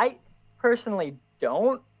tier, and I personally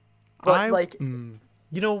don't. But like,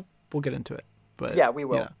 we'll get into it, but yeah, we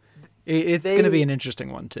will. it's gonna be an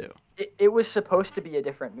interesting one too. It was supposed to be a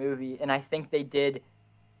different movie, and I think they did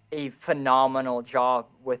a phenomenal job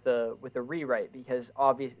with a rewrite because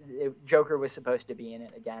obviously Joker was supposed to be in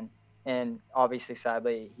it again, and obviously,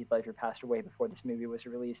 sadly, Heath Ledger passed away before this movie was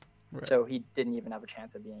released, Right. so he didn't even have a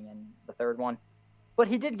chance of being in the third one. But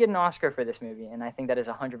he did get an Oscar for this movie, and I think that is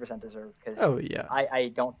 100% deserved because Oh yeah,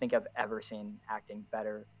 I don't think I've ever seen acting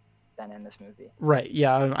better than in this movie. right.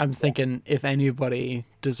 Yeah, I'm thinking if anybody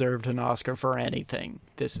deserved an Oscar for anything,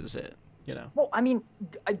 this is it. Well, I mean,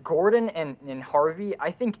 Gordon and Harvey,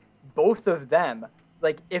 I think both of them,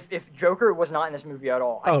 like, if Joker was not in this movie at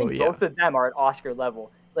all, I think both of them are at Oscar level.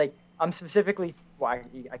 Like, I'm specifically, well,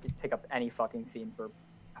 I could pick up any fucking scene for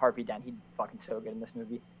Harvey Dent. He's fucking so good in this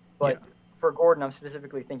movie. But for Gordon, I'm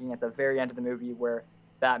specifically thinking at the very end of the movie where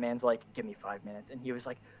Batman's like, give me 5 minutes. And he was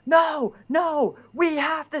like, no, we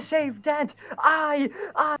have to save Dent. I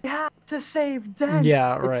have to save Dent.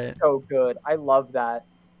 Yeah, right. It's so good. I love that.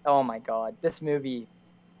 Oh my God. This movie,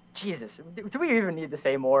 Jesus. Do we even need to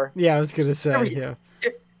say more? Yeah, I was going to say, yeah.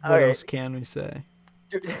 What else can we say?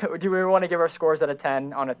 Do we want to give our scores out of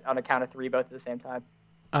 10 on a count of 3 both at the same time?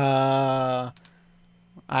 I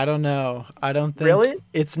don't know. I don't think really?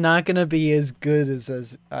 It's not going to be as good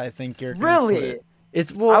as I think you're going to really? put it.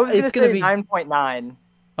 It's I was it's going to be 9.9.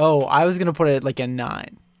 Oh, I was going to put it like a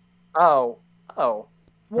 9. Oh. Well,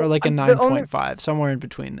 or like a 9.5, somewhere in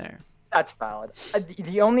between there. That's valid.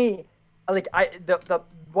 The only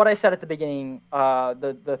what I said at the beginning,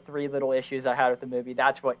 the 3 little issues I had with the movie,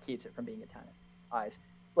 that's what keeps it from being a 10 eyes.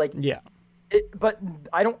 Like, yeah. But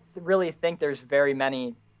I don't really think there's very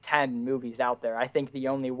many 10 movies out there. I think the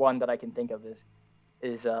only one that I can think of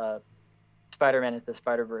is Spider-Man Into the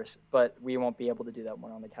Spider-Verse, but we won't be able to do that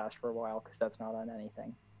one on the cast for a while because that's not on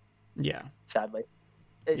anything. Yeah. Sadly.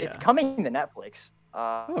 It's coming to Netflix.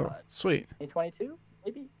 Oh, sweet. 2022,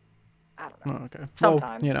 maybe? I don't know. Oh, okay.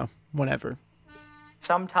 Sometime. Well, whenever.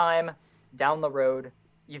 Sometime down the road,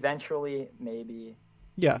 eventually, maybe.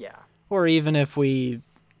 Yeah. Yeah. Or even if we,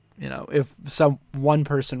 if one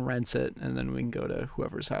person rents it and then we can go to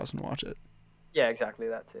whoever's house and watch it. Yeah, exactly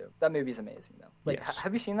that too. That movie's amazing though. Like, yes.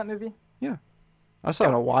 Have you seen that movie? Yeah. I saw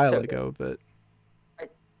it a while ago, but.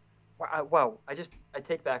 Wow, I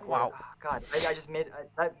take back. Wow. Oh, God, I just made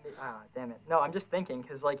that. Damn it. No, I'm just thinking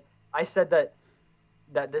because like I said that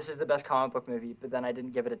this is the best comic book movie, but then I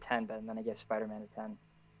didn't give it a 10, but then I gave Spider-Man a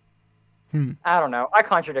 10. I don't know. I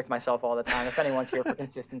contradict myself all the time. If anyone's here for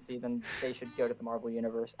consistency, then they should go to the Marvel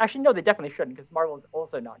universe. Actually, no, they definitely shouldn't because Marvel is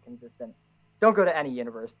also not consistent. Don't go to any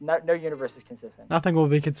universe. No universe is consistent. Nothing will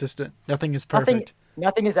be consistent. Nothing is perfect.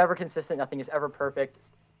 Nothing is ever consistent. Nothing is ever perfect.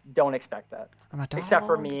 Don't expect that. I'm a dog except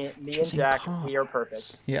for me and Jack, cars. we are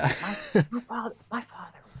perfect. Yeah. My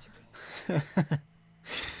father was a king.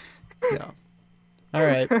 Yeah. All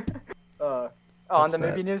right. On the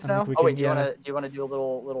movie news now. Oh wait, do you want to do a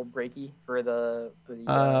little breaky for the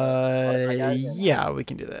yeah, we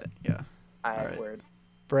can do that. Yeah. All right. Word.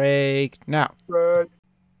 Break now. Break.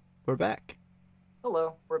 We're back.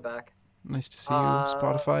 Hello, we're back. Nice to see you,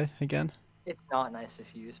 Spotify, again. It's not nice to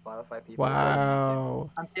see you, Spotify people.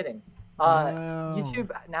 Wow. I'm kidding. Wow.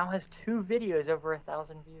 YouTube now has 2 videos over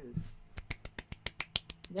 1,000 views.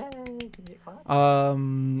 Yay!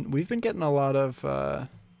 We've been getting a lot of.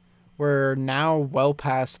 We're now well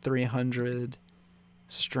past 300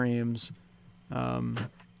 streams.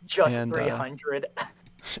 Just 300.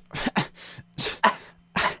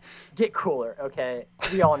 Get cooler, okay?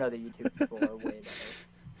 We all know that YouTube people are way better.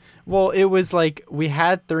 Well, it was like we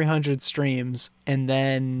had 300 streams, and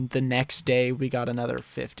then the next day we got another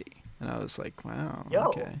 50, and I was like, "Wow,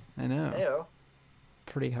 okay, I know, Heyo.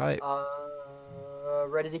 Pretty hype."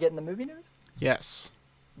 Ready to get in the movie news? Yes.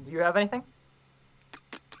 Do you have anything?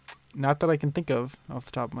 Not that I can think of off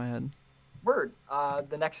the top of my head. Word.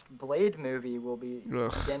 The next Blade movie will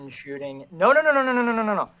begin shooting. No.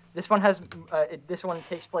 This one has. This one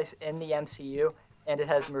takes place in the MCU. And it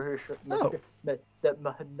has the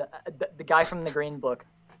guy from the Green Book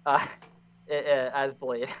as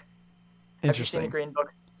Blade. Have you seen the Green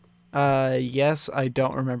Book? Yes, I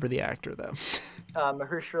don't remember the actor though.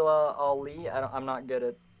 Mahershala Ali. I'm not good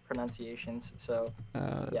at pronunciations, so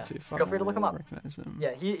yeah. Let's see if I Feel free to look him up. recognize him.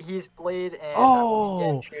 Yeah, he's Blade and Weekend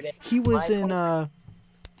Oh, shooting he was my in 20.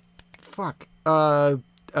 fuck.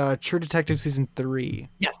 True Detective season 3.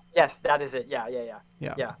 Yes, that is it. Yeah. Yeah.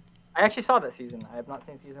 Yeah. I actually saw that season. I have not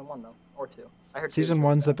seen season 1 though, or 2. I heard 2 is Season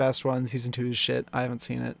really 1's the bad. best one. Season 2 is shit. I haven't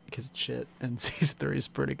seen it because it's shit, and season 3 is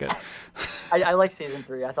pretty good. I like season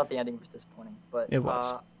 3. I thought the ending was disappointing, but It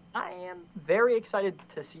was. I am very excited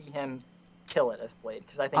to see him kill it as Blade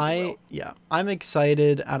because I think he will. I'm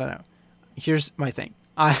excited. I don't know. Here's my thing.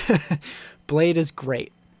 Blade is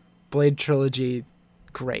great. Blade trilogy,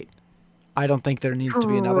 great. I don't think there needs to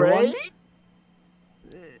be another one.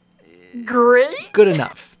 Great. Good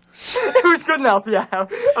enough. It was good enough. Yeah.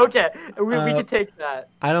 Okay. We could take that.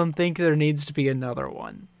 I don't think there needs to be another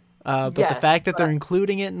one. But the Yes, fact that they're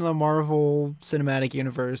including it in the Marvel Cinematic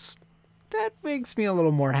Universe, that makes me a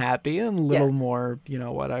little more happy and a little more,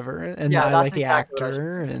 whatever. And Yeah, I that's like the exactly what I was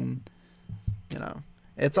actor, and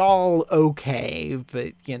it's all okay,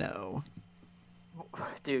 but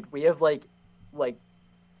Dude, we have like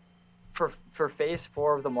for phase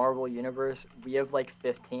 4 of the Marvel universe, we have like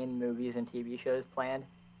 15 movies and TV shows planned,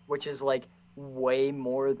 which is like way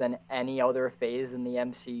more than any other phase in the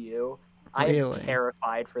MCU. I am Really?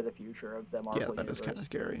 terrified for the future of the Marvel Yeah, that universe. is kind of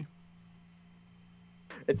scary.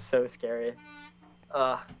 It's so scary.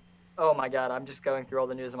 Oh my god, I'm just going through all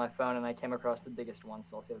the news on my phone and I came across the biggest one,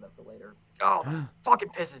 so I'll save that for later. Oh, fucking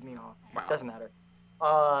pisses me off. Wow. Doesn't matter.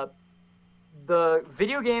 The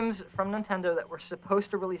video games from Nintendo that were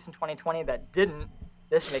supposed to release in 2020 that didn't,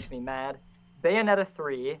 this makes me mad. Bayonetta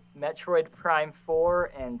 3, Metroid Prime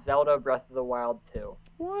 4, and Zelda Breath of the Wild 2.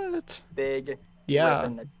 What? Big Yeah, rip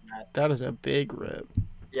in the chat. that is a big rip.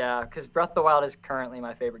 Yeah, because Breath of the Wild is currently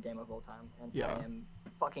my favorite game of all time, and Yeah. I am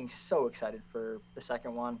fucking so excited for the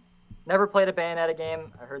second one. Never played a Bayonetta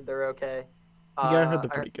game. I heard they're okay. Yeah, I heard they're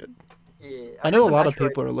pretty good. Yeah, I know a heard the lot of Metroid-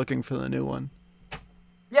 people are looking for the new one.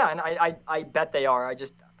 Yeah, and I bet they are. I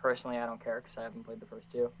just personally I don't care because I haven't played the first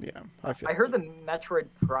two. Yeah, I feel. I heard the Metroid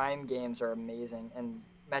Prime games are amazing, and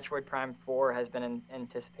Metroid Prime 4 has been in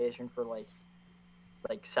anticipation for like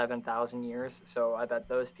 7,000 years. So I bet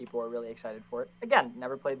those people are really excited for it. Again,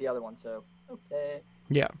 never played the other one, so okay.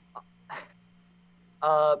 Yeah.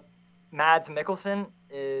 Mads Mikkelsen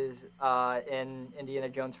is in Indiana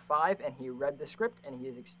Jones 5, and he read the script, and he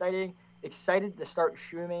is excited to start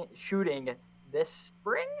shooting this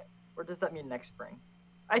spring, or does that mean next spring?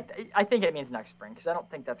 I think it means next spring because I don't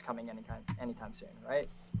think that's coming anytime soon, right?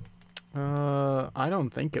 I don't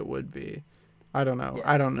think it would be. I don't know. Yeah.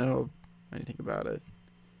 I don't know anything about it.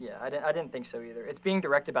 Yeah, I didn't think so either. It's being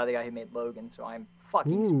directed by the guy who made Logan, so I'm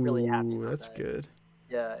fucking really happy about that's that. good.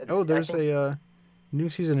 Yeah. There's a new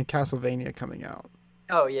season of Castlevania coming out.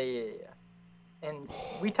 Oh yeah. And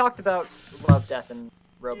we talked about Love, Death, and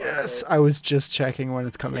Robots. Yes, right? I was just checking when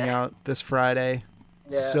it's coming out this Friday.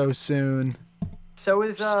 Yeah. So soon. So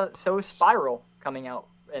is Spiral coming out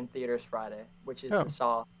in theaters Friday, which is the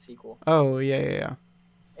Saw sequel. Oh yeah.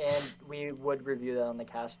 And we would review that on the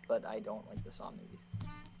cast, but I don't like the Saw movies,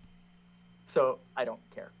 so I don't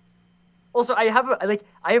care. Also, I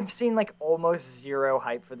have seen like almost zero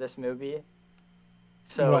hype for this movie.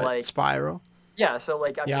 So what, Spiral? Yeah, so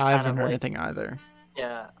like I'm just I kind haven't of heard like, anything either.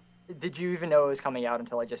 Yeah. Did you even know it was coming out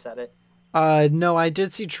until I just said it? No, I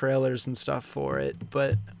did see trailers and stuff for it,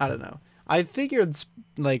 but I don't know. I figured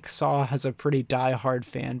like Saw has a pretty die-hard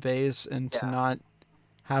fan base, and to not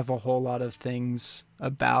have a whole lot of things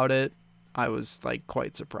about it, I was like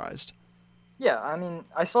quite surprised. Yeah, I mean,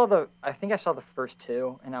 I think I saw the first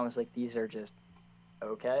two, and I was like, these are just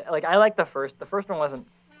okay. Like I like the first. The first one wasn't.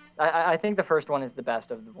 I think the first one is the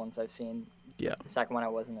best of the ones I've seen. Yeah. The second one I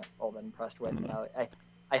wasn't all that impressed with. Mm-hmm.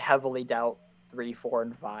 I heavily doubt 3, 4,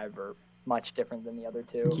 and 5 are much different than the other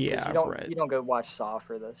two. Yeah, You don't go watch Saw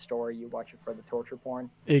for the story. You watch it for the torture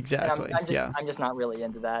porn. Exactly. I'm just not really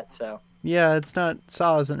into that. So. Yeah, it's not.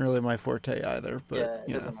 Saw isn't really my forte either, but yeah,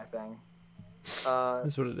 it isn't my thing.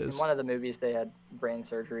 That's what it is. In one of the movies, they had brain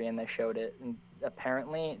surgery and they showed it, and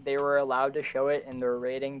apparently they were allowed to show it in their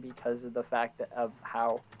rating because of the fact of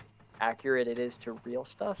how accurate it is to real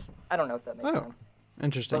stuff. I don't know if that makes sense.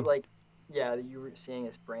 Interesting. But like, yeah, you were seeing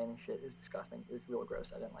his brain and shit is disgusting. It was real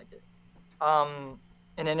gross. I didn't like it.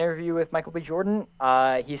 In an interview with Michael B. Jordan,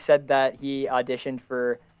 he said that he auditioned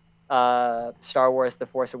for Star Wars: The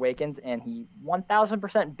Force Awakens, and he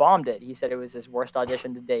 1,000% bombed it. He said it was his worst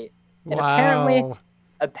audition to date. And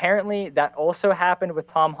apparently that also happened with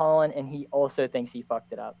Tom Holland, and he also thinks he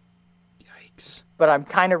fucked it up. Yikes. But I'm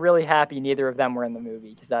kind of really happy neither of them were in the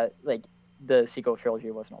movie because that, like, the sequel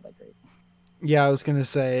trilogy wasn't all that great. Yeah, I was gonna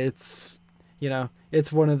say it's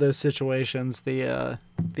one of those situations. Where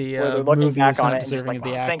they're looking Movie back is on not it and just deserving like, of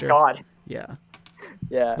the "Oh, thank actor. God." Yeah,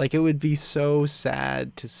 Yeah. like it would be so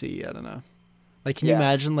sad to see. I don't know. Like, can you Yeah.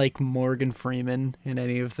 imagine like Morgan Freeman in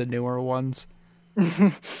any of the newer ones?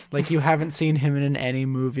 Like, you haven't seen him in any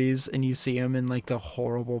movies, and you see him in like the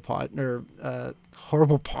horrible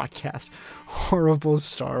horrible podcast, horrible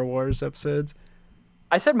Star Wars episodes.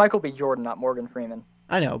 I said Michael B. Jordan, not Morgan Freeman.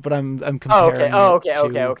 I know, but I'm Oh, okay. comparing Oh, it okay. to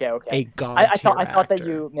Okay. Okay. Okay. a god I tier thought that actor.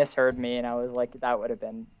 you misheard me, and I was like, that would have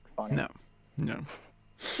been funny. No.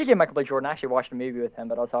 Speaking of Michael B. Jordan, I actually watched a movie with him,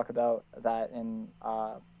 but I'll talk about that in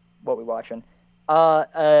what we watching.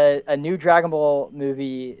 A new Dragon Ball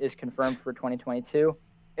movie is confirmed for 2022.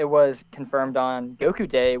 It was confirmed on Goku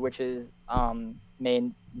Day, which is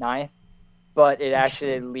May 9th, but it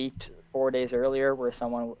actually leaked 4 days earlier, where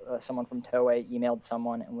someone from Toei emailed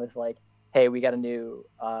someone and was like, "Hey, we got a new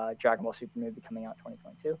Dragon Ball Super movie coming out in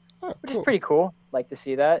 2022," which is pretty cool. Like to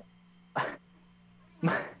see that.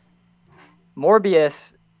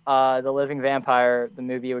 Morbius, the Living Vampire, the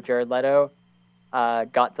movie with Jared Leto,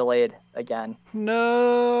 got delayed again.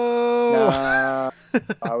 No.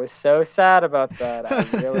 I was so sad about that. I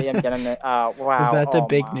really am gonna. Wow. Is that the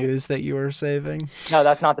big news that you were saving? No,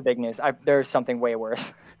 that's not the big news. There's something way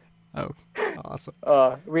worse. Oh, awesome.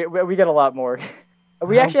 We get a lot more.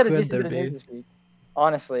 We How actually had a could decent there bit of be? news this week.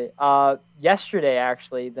 Honestly, yesterday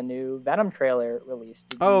actually the new Venom trailer released.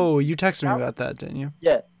 Oh, you texted me about that, didn't you?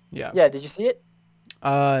 Yeah. Yeah. Yeah. Did you see it?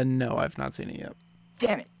 No, I've not seen it yet.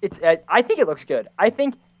 Damn it! It's. I think it looks good. I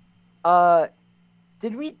think.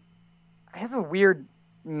 Did we? I have a weird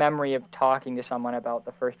memory of talking to someone about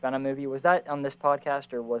the first Venom movie. Was that on this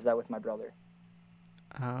podcast or was that with my brother?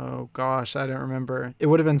 Oh gosh, I don't remember. It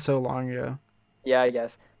would have been so long ago. Yeah, I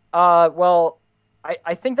guess. Well,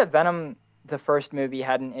 I think that Venom, the first movie,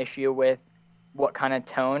 had an issue with what kind of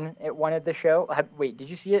tone it wanted to show. Wait, did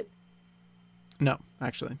you see it? No,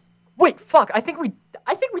 actually. Wait, fuck! I think we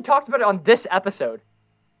talked about it on this episode.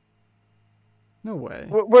 No way.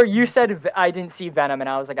 Where you said I didn't see Venom, and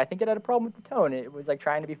I was like, I think it had a problem with the tone. It was like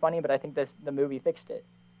trying to be funny, but I think the movie fixed it.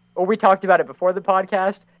 Or we talked about it before the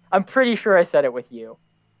podcast. I'm pretty sure I said it with you.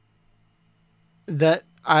 That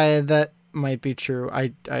might be true.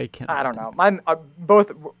 I can't. I don't know. My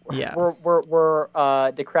both. Yeah.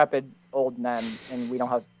 We're decrepit old men, and we don't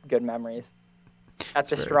have good memories. At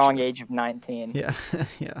the strong age of 19. Yeah.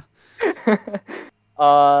 Yeah.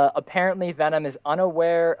 Apparently, Venom is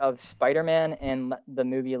unaware of Spider-Man in the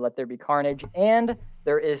movie Let There Be Carnage, and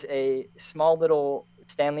there is a small little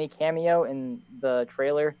Stan Lee cameo in the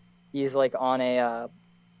trailer. He's like on a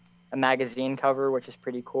magazine cover, which is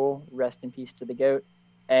pretty cool. Rest in peace to the goat.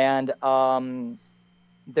 And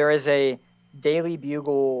there is a Daily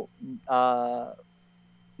Bugle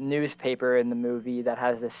newspaper in the movie that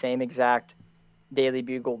has the same exact Daily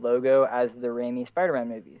Bugle logo as the Raimi Spider-Man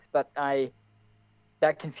movies, but that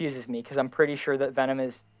confuses me because I'm pretty sure that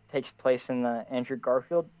Venom takes place in the Andrew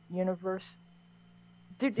Garfield universe.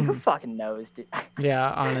 Dude, who fucking knows, dude?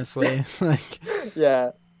 Yeah, honestly, like. Yeah.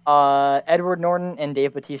 Edward Norton and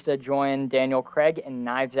Dave Bautista join Daniel Craig in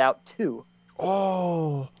Knives Out 2.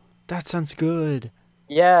 Oh, that sounds good.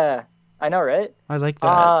 Yeah, I know, right? I like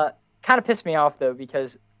that. Kind of pissed me off though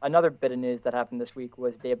because another bit of news that happened this week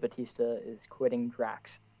was Dave Bautista is quitting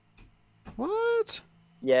Drax. What?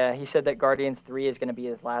 Yeah, he said that Guardians 3 is going to be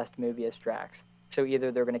his last movie as Drax. So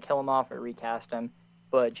either they're going to kill him off or recast him.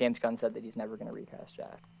 But James Gunn said that he's never going to recast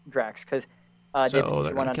Drax because Dave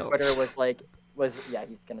Bautista went on Twitter he's going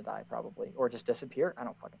to die probably or just disappear. I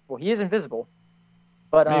don't fucking. Well, he is invisible,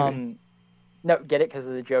 but Maybe. no, get it because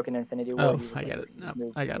of the joke in Infinity War. Oh, I get it. No,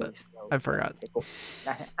 I got it. I forgot. Okay, cool.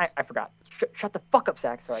 I forgot. Shut the fuck up,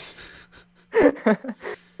 Zach. Sorry.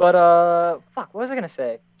 But fuck, what was I gonna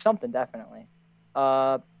say? Something definitely.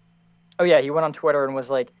 Oh yeah, he went on Twitter and was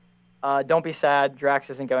like, "Don't be sad. Drax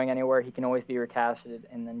isn't going anywhere. He can always be recasted."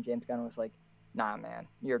 And then James Gunn was like, "Nah, man,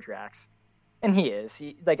 you're Drax," and he is.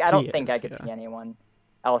 I don't think I could see anyone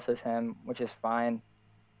else as him, which is fine.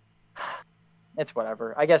 It's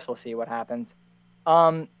whatever. I guess we'll see what happens.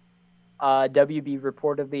 WB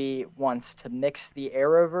reportedly wants to mix the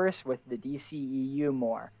Arrowverse with the DCEU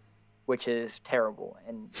more, which is terrible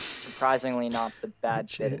and surprisingly not the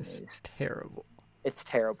bad bit of news. Terrible. It's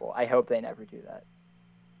terrible. I hope they never do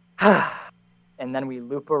that. And then we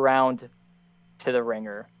loop around to the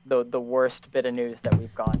Ringer, the worst bit of news that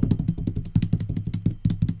we've gotten.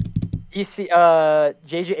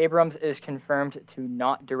 J.J. Abrams is confirmed to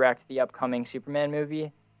not direct the upcoming Superman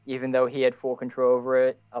movie, even though he had full control over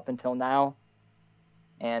it up until now.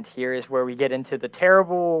 And here is where we get into the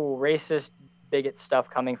terrible racist bigot stuff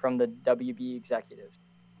coming from the WB executives.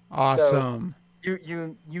 Awesome. So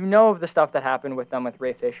you know of the stuff that happened with them with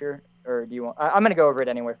Ray Fisher, or do you want? I'm gonna go over it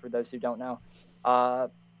anyway for those who don't know.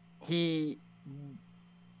 He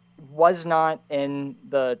was not in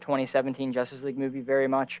the 2017 Justice League movie very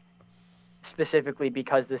much, specifically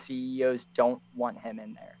because the CEOs don't want him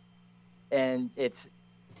in there, and it's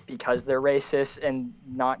because they're racist and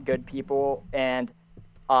not good people, and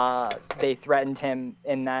they threatened him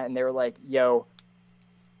in that, and they were like, "Yo,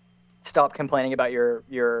 stop complaining about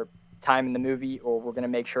your time in the movie, or we're gonna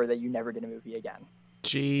make sure that you never get a movie again."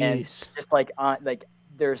 Jeez. And just like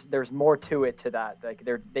there's more to it to that. Like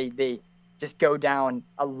they just go down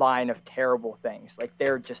a line of terrible things. Like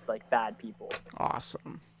they're just like bad people.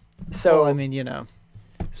 Awesome. So well, I mean,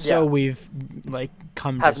 so we've like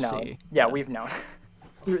come to see. Yeah, we've known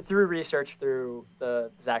through research, through the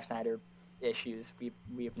Zack Snyder issues.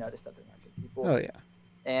 We've noticed that they're not good people. Oh yeah.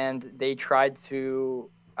 And they tried to,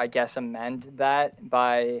 I guess, amend that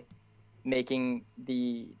by making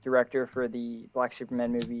the director for the Black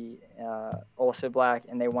Superman movie also black,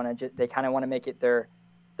 and they kind of want to make it their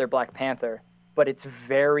Black Panther, but it's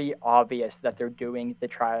very obvious that they're doing to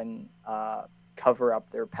try and cover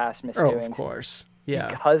up their past misdoings. Oh, of course, yeah.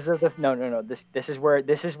 Because of the no. This is where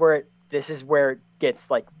it gets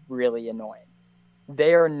like really annoying.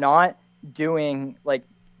 They are not doing like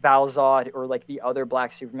Val Zod or like the other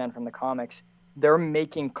Black Superman from the comics. They're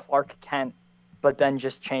making Clark Kent, but then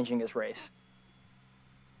just changing his race.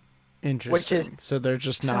 Interesting. So they're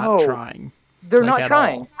just not trying. They're not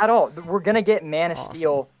trying at all. We're gonna get Man of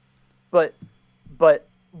Steel, but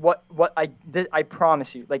what I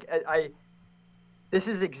promise you, like this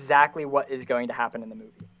is exactly what is going to happen in the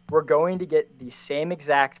movie. We're going to get the same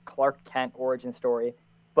exact Clark Kent origin story,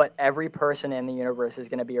 but every person in the universe is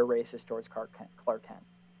going to be a racist towards Clark Kent.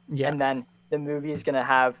 Yeah. And then the movie is going to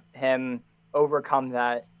have him overcome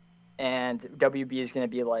that, and WB is going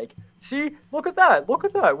to be like, see, look at that.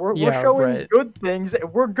 We're showing good things.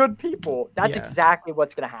 We're good people. That's exactly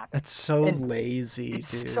what's going to happen. That's so lazy,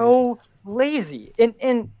 it's dude. So lazy.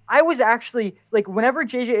 And I was actually, like, whenever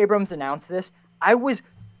J.J. Abrams announced this, I was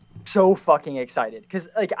so fucking excited. Because,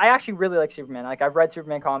 like, I actually really like Superman. Like, I've read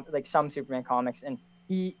some Superman comics, and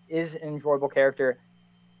he is an enjoyable character.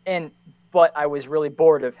 But I was really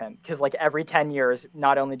bored of him because, like, every 10 years,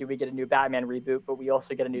 not only do we get a new Batman reboot, but we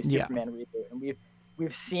also get a new Superman reboot. And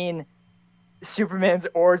we've seen Superman's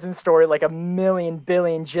origin story like a million,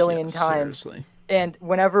 billion, jillion times. Seriously. And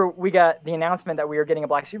whenever we got the announcement that we were getting a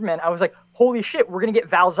Black Superman, I was like, holy shit, we're going to get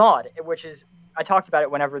Val Zod, which is, I talked about it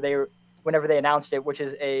whenever they announced it, which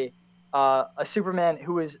is a Superman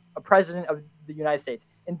who is a president of the United States.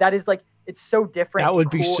 And that is like, it's so different. That would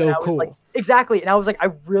be so cool. Like, exactly. And I was like,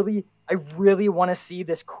 I really want to see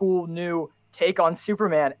this cool new take on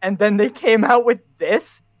Superman. And then they came out with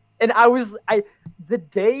this. And the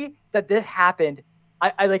day that this happened,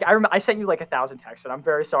 I sent you like 1,000 texts, and I'm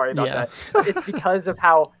very sorry about that. It's because of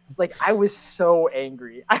how, like, I was so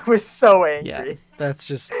angry. Yeah, that's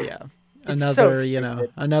just, another, so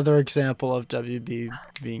another example of WB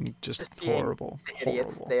being just horrible.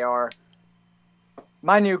 Idiots horrible. They are.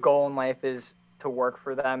 My new goal in life is to work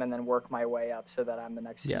for them and then work my way up so that I'm the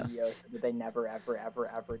next CEO, so that they never, ever,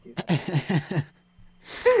 ever, ever do that.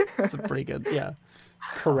 That's a pretty good,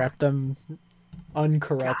 correct them,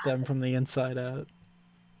 uncorrect them from the inside out.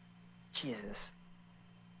 Jesus.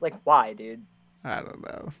 Like, why, dude? I don't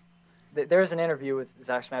know. There was an interview with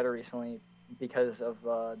Zack Snyder recently because of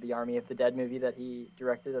the Army of the Dead movie that he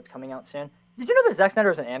directed that's coming out soon. Did you know that Zack Snyder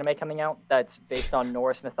has an anime coming out that's based on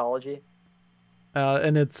Norse mythology?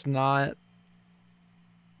 And it's not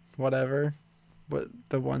whatever. What,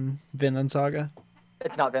 the one Vinland Saga?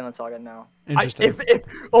 It's not Vinland Saga, no. Interesting.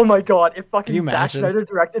 Oh my god, if fucking Zack Snyder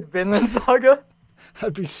directed Vinland Saga,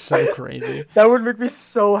 that'd be so crazy. That would make me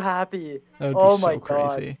so happy. That would be so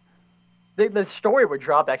crazy. The story would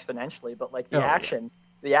drop exponentially, but like the action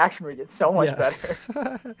would get so much better.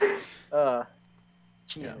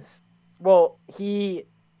 Jesus. Yeah. Well,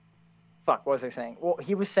 what was I saying? Well,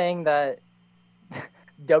 he was saying that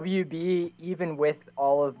WB, even with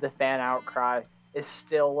all of the fan outcry, is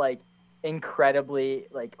still like incredibly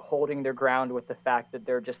like holding their ground with the fact that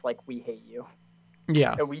they're just like, we hate you.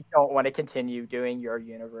 Yeah. And we don't want to continue doing your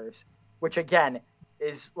universe, which again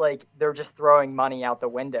is like they're just throwing money out the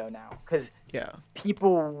window now, because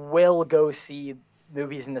people will go see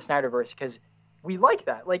movies in the Snyderverse because we like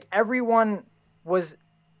that. Like everyone was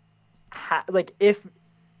like, if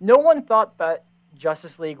no one thought that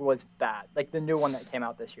Justice League was bad, like the new one that came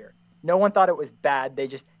out this year, no one thought it was bad.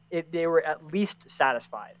 They were at least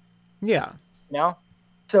satisfied. Yeah. You know?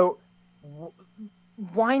 So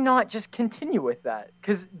why not just continue with that?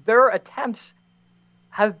 Because their attempts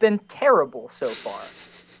have been terrible so far.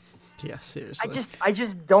 Yeah, seriously. I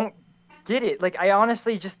just don't get it. Like, I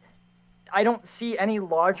honestly I don't see any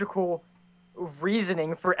logical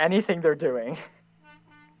reasoning for anything they're doing.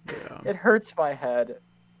 Yeah. It hurts my head.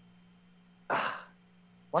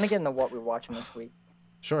 Want to get into what we're watching this week?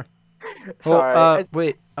 Sure. Sorry. Well,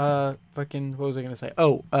 wait. Fucking. What was I gonna say?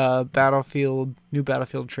 Oh, Battlefield. New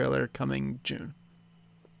Battlefield trailer coming June.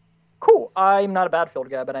 Cool. I'm not a Battlefield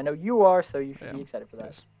guy, but I know you are, so you should be excited for that.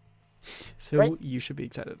 Yes. So right? You should be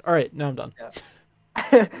excited. All right, now I'm done. Yeah.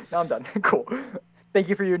 Now I'm done. Cool. Thank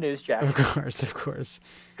you for your news, Jack. Of course, of course.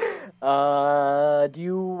 Do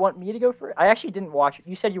you want me to go for it? I actually didn't watch.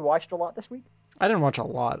 You said you watched a lot this week? I didn't watch a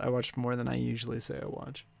lot. I watched more than I usually say I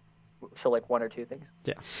watch. So like 1 or 2 things?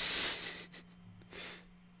 Yeah.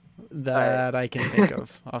 That I can think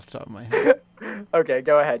of off the top of my head. Okay,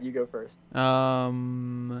 go ahead. You go first.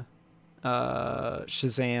 Shazam.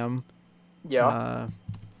 Yeah.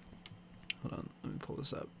 Hold on, let me pull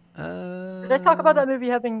this up. Did I talk about that movie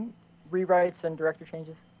having rewrites and director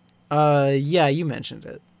changes? Yeah, you mentioned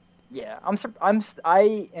it. Yeah,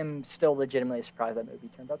 I am still legitimately surprised that movie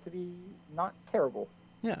turned out to be not terrible.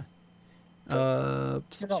 Yeah. On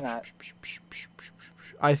that.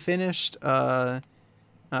 I finished the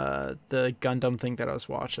Gundam thing that I was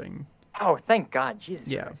watching. Oh, thank God, Jesus.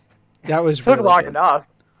 Yeah, Christ. that was It took really long good. enough.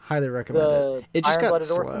 Highly recommend it. It just got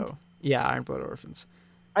slow. Orphans? Yeah, Iron Blooded Orphans.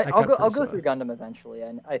 I'll go through Gundam eventually.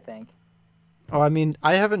 I think. Oh, I mean,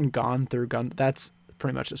 I haven't gone through Gundam. That's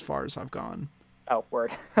pretty much as far as I've gone. Oh,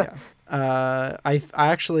 word. Yeah. I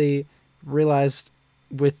actually realized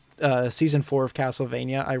with season 4 of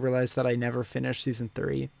Castlevania, I realized that I never finished season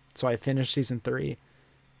 3. So I finished season 3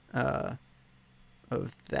 of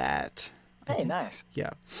that. Hey, nice.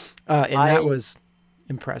 Yeah. And that was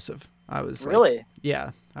impressive. I was like, really?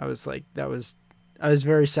 Yeah. I was like, I was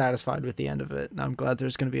very satisfied with the end of it, and I'm glad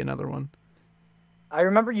there's going to be another one. I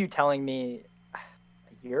remember you telling me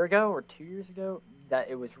a year ago or 2 years ago that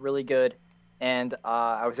it was really good, and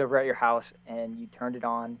I was over at your house, and you turned it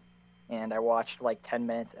on, and I watched like 10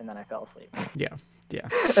 minutes, and then I fell asleep. Yeah, yeah.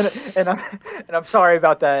 and I'm sorry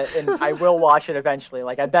about that, and I will watch it eventually.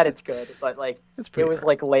 Like, I bet it's good, but like it was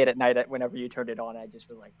like late at night whenever you turned it on. I just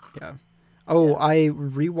was like, yeah. Oh, yeah. I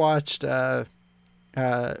rewatched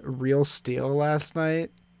Real Steel last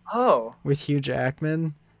night. Oh, with Hugh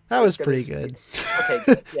Jackman. That was pretty good. Okay,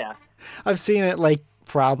 good. Yeah. I've seen it like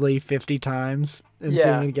probably 50 times, and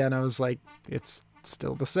seeing it again, I was like, it's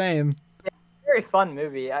still the same. Yeah, very fun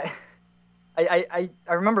movie. I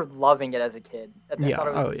remember loving it as a kid.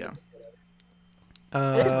 Oh yeah.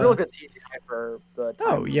 It's real good CGI for the time.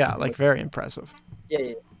 Oh yeah, like very impressive.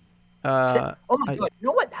 Yeah. Oh my God! You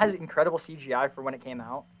know what has incredible CGI for when it came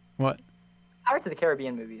out? What? Pirates of the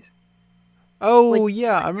Caribbean movies. Oh like,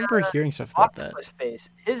 yeah, I remember hearing stuff about that. Face.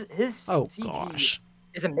 His CG gosh.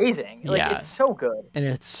 is amazing. Like it's so good. And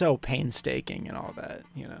it's so painstaking and all that,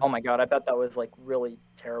 you know. Oh my God, I bet that was like really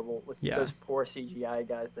terrible with those poor CGI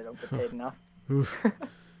guys that don't get paid enough.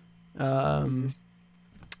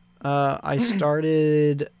 I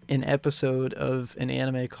started an episode of an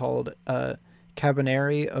anime called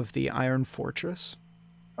Kabaneri of the Iron Fortress.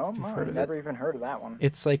 Oh my, I've never even heard of that one.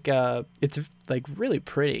 It's like really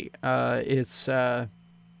pretty. It's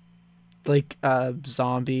like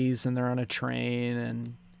zombies, and they're on a train,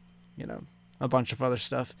 and you know, a bunch of other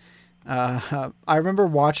stuff. I remember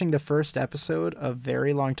watching the first episode a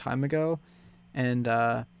very long time ago, and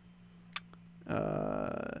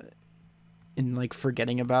like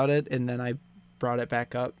forgetting about it, and then I brought it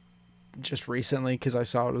back up just recently because I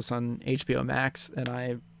saw it was on HBO Max,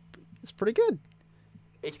 and it's pretty good.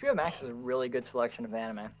 HBO Max is a really good selection of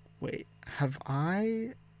anime. Wait, have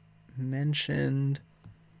I mentioned?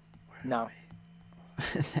 No.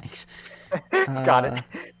 Thanks. Got it.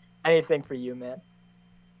 Anything for you, man.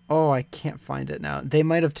 Oh, I can't find it now. They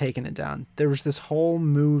might have taken it down. There was this whole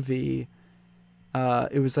movie.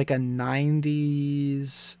 It was like a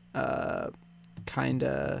 90s kind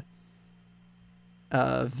of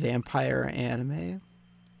vampire anime.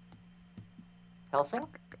 Hellsing?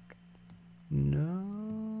 No.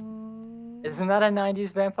 Isn't that a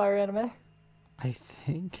 90s vampire anime? I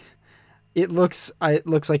think it looks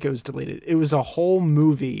like it was deleted. It was a whole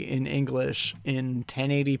movie in English in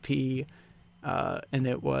 1080p, and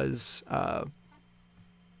it was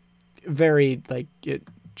very like it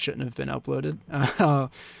shouldn't have been uploaded,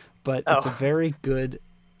 but it's a very good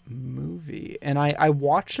movie, and I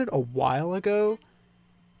watched it a while ago.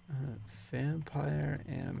 Vampire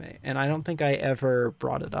anime, and I don't think I ever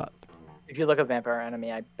brought it up. If you look at vampire anime,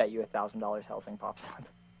 I bet you $1,000 Hellsing pops up.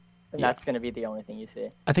 And Yeah. that's going to be the only thing you see.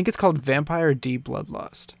 I think it's called Vampire D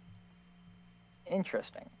Bloodlust.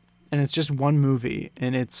 Interesting. And it's just one movie,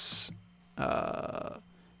 and it's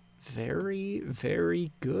very,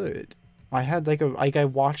 very good. I had I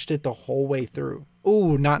watched it the whole way through.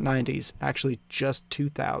 Ooh, not 90s, actually just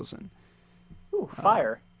 2000. Ooh,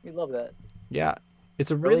 fire. We love that. Yeah.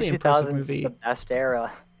 It's a Early really impressive 2000s is movie. the best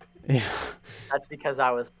era. Yeah. That's because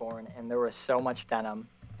I was born and there was so much denim.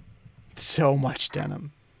 So much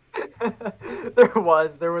denim. there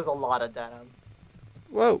was a lot of denim.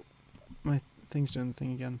 Whoa. My thing's doing the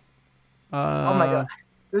thing again. Oh my god.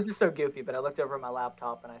 This is so goofy, but I looked over at my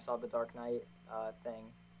laptop and I saw the Dark Knight thing.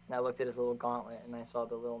 And I looked at his little gauntlet and I saw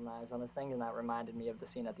the little knives on his thing, and that reminded me of the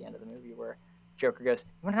scene at the end of the movie where Joker goes,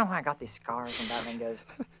 "You want to know how I got these scars?" And Batman goes,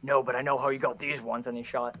 "No, but I know how you got these ones." And he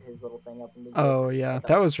shot his little thing up in the Oh, yeah.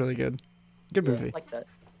 That was really good. Good movie. Like that.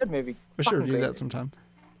 Good movie. We should Fucking review great that movie. sometime.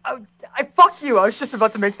 I fuck you. I was just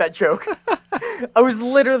about to make that joke. I was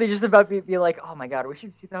literally just about to be like, "Oh my god, we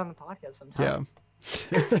should see that on the podcast sometime."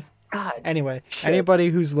 Yeah. God. Anyway, Shit. anybody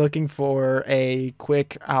who's looking for a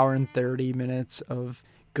quick hour and 30 minutes of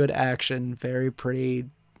good action, very pretty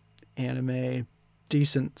anime,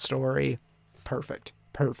 decent story, perfect.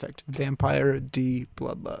 Vampire D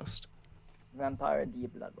Bloodlust. Vampire D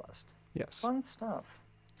Bloodlust. Yes. Fun stuff.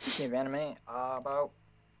 Speaking of anime, about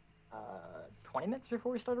 20 minutes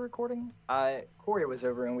before we started recording, Corey was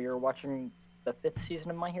over and we were watching the 5th season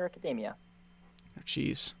of My Hero Academia.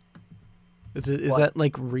 Jeez. Is What? that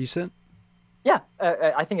like recent? Yeah,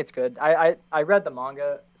 I think it's good. I read the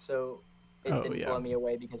manga, so it Oh, didn't yeah. blow me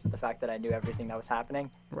away because of the fact that I knew everything that was happening.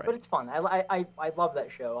 Right. But it's fun. I love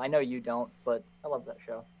that show. I know you don't, but I love that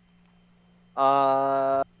show.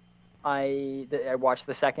 I watched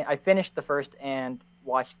the second. I finished the first and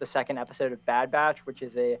watched the second episode of Bad Batch, which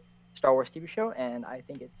is a Star Wars TV show, and I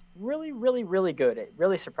think it's really, really, really good. It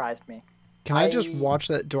really surprised me. Can I just watch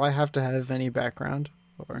that? Do I have to have any background?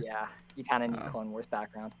 Or Yeah, you kind of need Clone Wars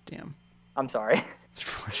background. damn. I'm sorry. It's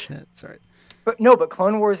unfortunate. It's alright. But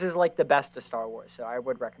Clone Wars is like the best of Star Wars, so I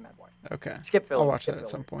would recommend watching. Okay. Skip filler. I'll watch skip that at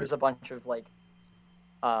some filler. point. There's a bunch of like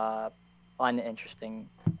uninteresting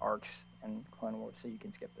arcs in Clone Wars, so you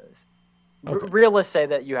can skip those. Okay. Realists say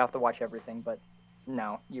that you have to watch everything, but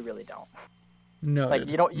no, you really don't. No. Like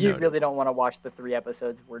you really don't want to watch the 3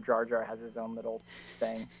 episodes where Jar Jar has his own little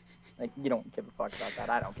thing. Like you don't give a fuck about that.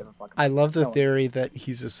 I don't give a fuck. I love the No one. theory that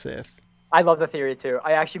he's a Sith. I love the theory too.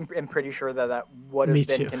 I actually am pretty sure that would Me have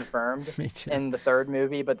been too. confirmed Me too. in the 3rd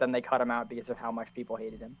movie, but then they cut him out because of how much people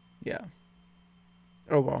hated him. Yeah.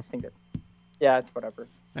 Oh well. I think that. Yeah, it's whatever.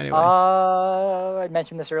 Anyway. I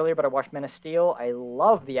mentioned this earlier, but I watched Men of Steel. I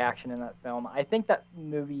love the action in that film. I think that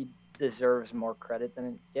movie deserves more credit than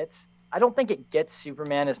it gets. I don't think it gets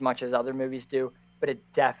Superman as much as other movies do, but it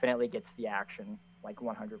definitely gets the action, like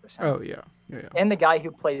 100%. Oh yeah. Yeah. And the guy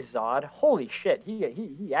who plays Zod, holy shit,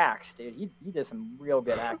 he acts, dude. He does some real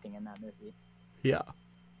good acting in that movie. Yeah.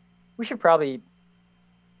 We should probably,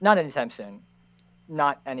 not anytime soon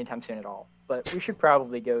at all, but we should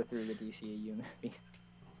probably go through the DCEU movies.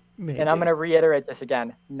 Maybe. And I'm going to reiterate this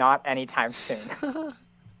again, not anytime soon.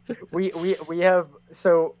 we have,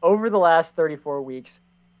 so over the last 34 weeks,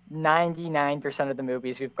 99% of the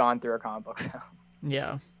movies we've gone through are comic book film.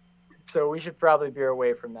 Yeah. So we should probably veer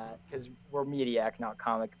away from that because we're Mediac, not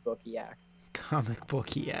comic booky-ac. Comic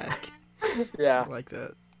book yak. Yeah. I like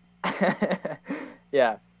that.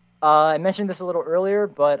 Yeah. I mentioned this a little earlier,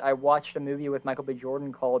 but I watched a movie with Michael B.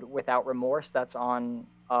 Jordan called Without Remorse. That's on.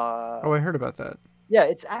 Oh, I heard about that. Yeah,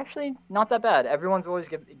 it's actually not that bad. Everyone's always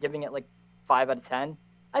giving it like 5 out of 10.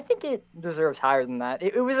 I think it deserves higher than that.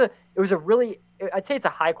 It was a really, I'd say it's a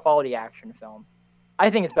high quality action film. I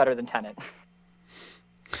think it's better than Tenet.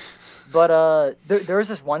 But there's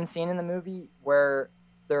this one scene in the movie where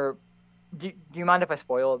they're. Do you mind if I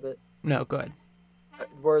spoil a bit? No, go ahead.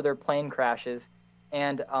 Where their plane crashes,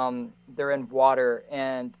 and they're in water,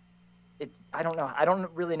 and I don't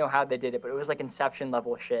really know how they did it, but it was like Inception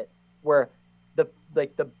level shit, where the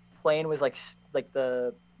plane was like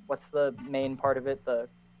the what's the main part of it, the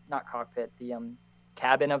not cockpit, the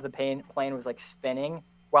cabin of the plane was like spinning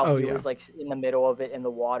while he was like in the middle of it in the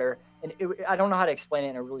water, and I don't know how to explain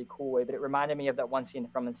it in a really cool way, but it reminded me of that one scene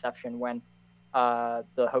from Inception when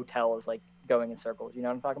the hotel is like going in circles. You know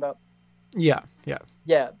what I'm talking about? Yeah.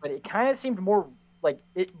 Yeah, but it kind of seemed more like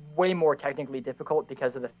way more technically difficult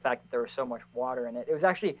because of the fact that there was so much water in it. It was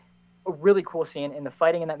actually a really cool scene, and the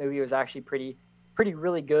fighting in that movie was actually pretty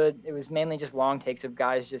really good. It was mainly just long takes of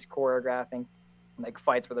guys just choreographing like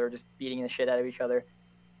fights where they were just beating the shit out of each other.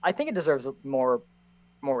 I think it deserves more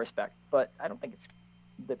respect, but I don't think it's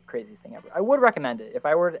the craziest thing ever. I would recommend it. If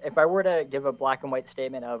I were to give a black and white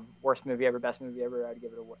statement of worst movie ever, best movie ever,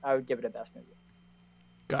 I would give it a best movie.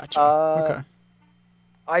 Gotcha. Uh, Okay.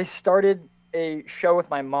 I started a show with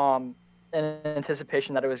my mom in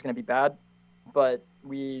anticipation that it was going to be bad, but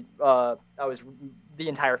the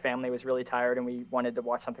entire family was really tired and we wanted to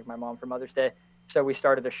watch something with my mom for Mother's Day. So we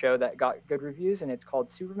started a show that got good reviews and it's called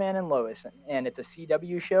Superman and Lois, and it's a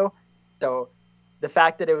CW show. So the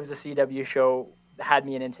fact that it was a CW show had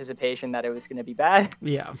me in anticipation that it was going to be bad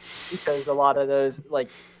Yeah. because a lot of those, like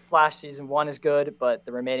Flash season 1 is good, but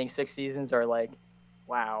the remaining 6 seasons are like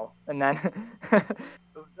wow. And then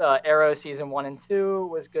Arrow season 1 and 2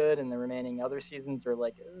 was good, and the remaining other seasons are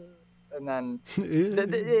like and then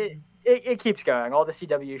it keeps going. All the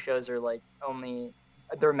CW shows are like only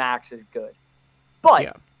their max is good. But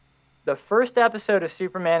Yeah. the first episode of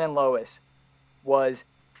Superman and Lois was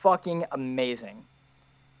fucking amazing.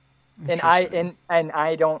 And Interesting.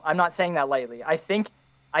 I'm not saying that lightly. I think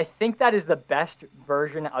that is the best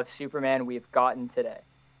version of Superman we've gotten today.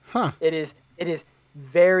 Huh. It is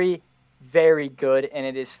very, very good, and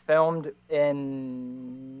it is filmed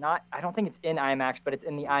in I don't think it's in IMAX, but it's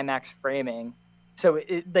in the IMAX framing. So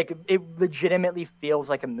it legitimately feels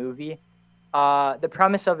like a movie. The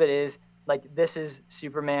premise of it is like this is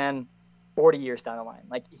Superman 40 years down the line.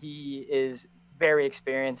 Like he is very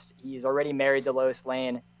experienced. He's already married to Lois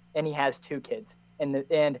Lane, and he has 2 kids.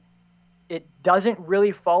 And it doesn't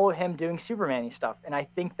really follow him doing Superman-y stuff. And I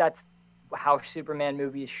think that's how Superman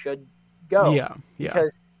movies should go. Yeah. Yeah.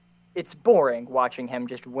 Because it's boring watching him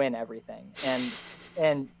just win everything.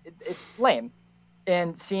 And it's lame.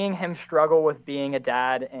 And seeing him struggle with being a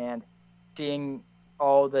dad and seeing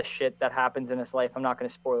all the shit that happens in his life, I'm not going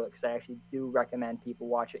to spoil it because I actually do recommend people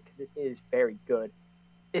watch it because it is very good.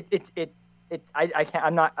 I can't,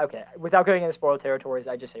 I'm not, okay, without going into spoiler territories,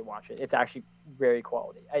 I just say watch it. It's actually very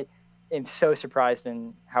quality. I am so surprised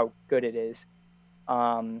in how good it is.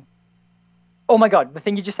 Oh my God, the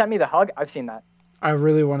thing you just sent me, the hug, I've seen that. I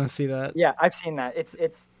really want to see that. Yeah, I've seen that.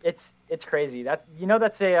 It's crazy. That's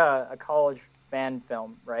a college fan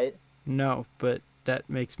film, right? No, but that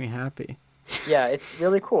makes me happy. Yeah, it's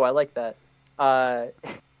really cool. I like that.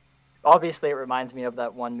 Obviously, it reminds me of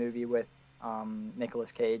that one movie with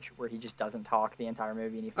Nicolas Cage where he just doesn't talk the entire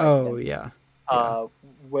movie and he fights Oh against yeah. Yeah.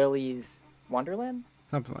 Willy's Wonderland.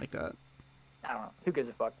 Something like that. I don't know. Who gives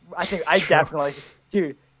a fuck? I think I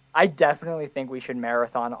definitely think we should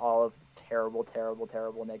marathon all of terrible, terrible,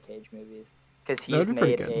 terrible Nick Cage movies because That would he's be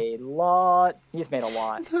pretty made a lot. He's made a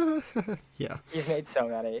lot. Yeah. He's made so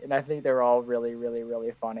many, and I think they're all really, really,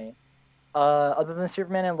 really funny. Other than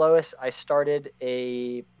Superman and Lois, I started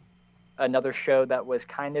another show that was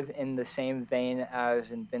kind of in the same vein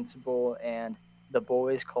as Invincible and The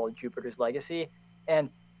Boys called Jupiter's Legacy, and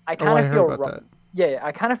I Oh, kind I of heard feel about that. yeah,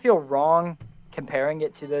 I kind of feel wrong comparing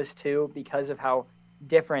it to those two because of how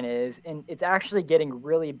different it is, and it's actually getting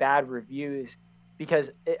really bad reviews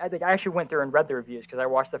because I think I actually went through and read the reviews because I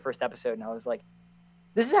watched the first episode and I was like,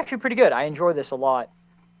 this is actually pretty good. I enjoy this a lot.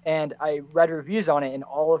 And I read reviews on it, and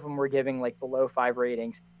all of them were giving like below 5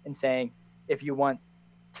 ratings and saying, if you want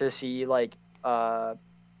to see like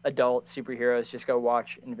adult superheroes, just go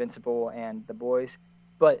watch Invincible and The Boys.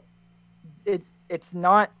 But it's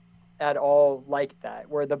not at all like that.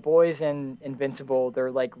 Where The Boys and Invincible,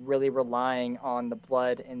 they're like really relying on the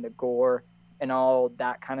blood and the gore and all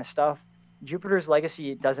that kind of stuff. Jupiter's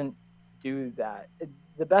Legacy doesn't do that.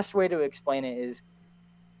 The best way to explain it is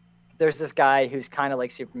there's this guy who's kind of like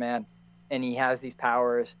Superman, and he has these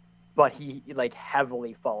powers, but he like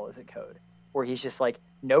heavily follows a code where he's just like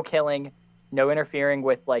no killing, no interfering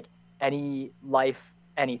with like any life,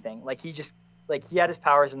 anything. Like he just like he had his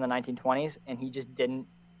powers in the 1920s, and he just didn't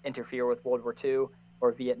interfere with World War II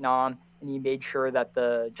or Vietnam, and he made sure that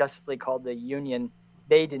the Justice League called the Union,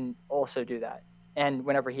 they didn't also do that. And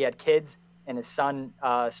whenever he had kids and his son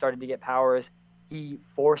started to get powers, he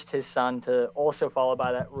forced his son to also follow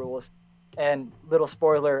by that rules. And little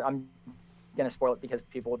spoiler, I'm gonna spoil it because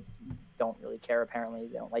people don't really care. Apparently,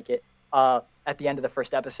 they don't like it. At the end of the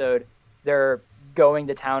first episode, they're going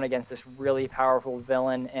to town against this really powerful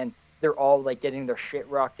villain, and they're all like getting their shit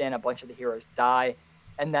rocked in. A bunch of the heroes die,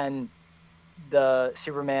 and then the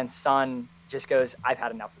Superman's son just goes, "I've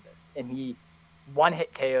had enough of this," and he one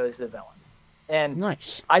hit KOs the villain. And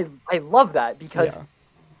Nice. I love that because Yeah.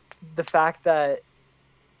 the fact that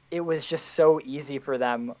it was just so easy for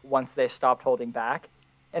them once they stopped holding back.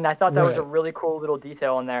 And I thought that was a Right. really cool little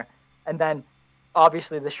detail in there. And then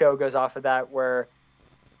obviously the show goes off of that where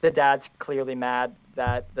the dad's clearly mad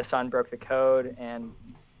that the son broke the code, and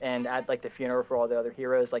at like the funeral for all the other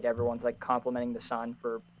heroes, like everyone's like complimenting the son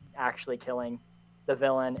for actually killing the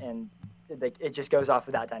villain, and like it just goes off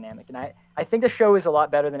of that dynamic. And I think the show is a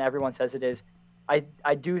lot better than everyone says it is.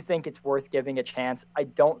 I do think it's worth giving a chance. I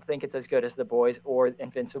don't think it's as good as The Boys or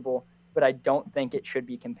Invincible, but I don't think it should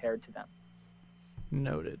be compared to them.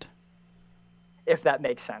 Noted. If that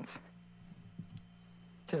makes sense.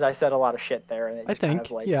 Because I said a lot of shit there. And I think,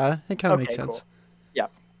 yeah, it kind of makes sense. Cool. Yeah.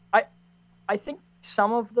 I think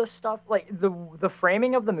some of the stuff, like the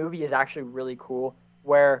framing of the movie is actually really cool,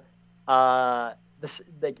 where there's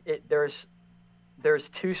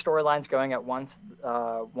two storylines going at once,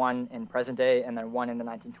 one in present day and then one in the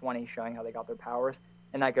 1920s, showing how they got their powers,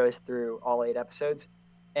 and that goes through all 8 episodes.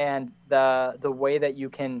 And the way that you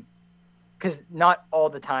can, because not all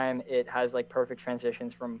the time it has like perfect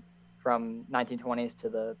transitions from 1920s to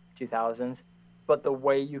the 2000s, but the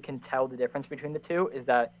way you can tell the difference between the two is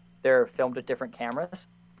that they're filmed with different cameras,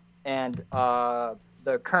 and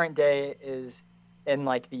the current day is in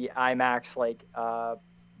like the IMAX, like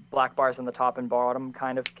black bars on the top and bottom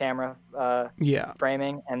kind of camera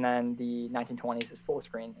framing, and then the 1920s is full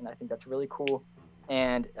screen, and I think that's really cool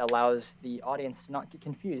and allows the audience to not get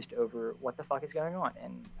confused over what the fuck is going on.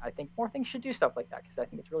 And I think more things should do stuff like that, because I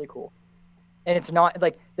think it's really cool. And it's not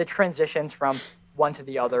like the transitions from one to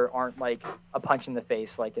the other aren't like a punch in the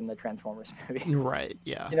face like in the Transformers movies. Right,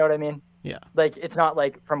 yeah. You know what I mean? Yeah. Like it's not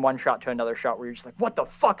like from one shot to another shot where you're just like, what the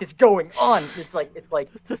fuck is going on? It's like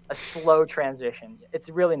a slow transition. It's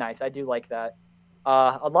really nice. I do like that.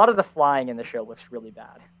 A lot of the flying in the show looks really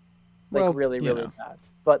bad. Like really bad.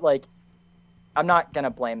 But like I'm not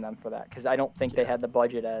gonna blame them for that, because I don't think they had the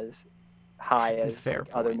budget as high as like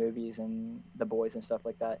other movies and The Boys and stuff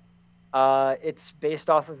like that. It's based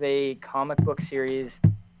off of a comic book series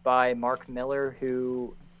by Mark Miller,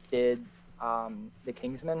 who did the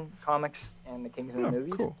Kingsman comics and the Kingsman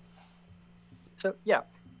movies. Cool. So yeah,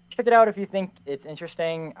 check it out if you think it's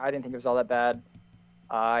interesting. I didn't think it was all that bad.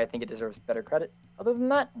 I think it deserves better credit. Other than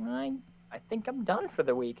that, I think I'm done for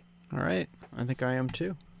the week. All right, I think I am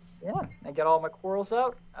too. Yeah, I got all my quarrels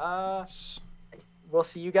out. We'll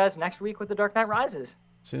see you guys next week with The Dark Knight Rises.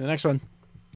 See you in the next one.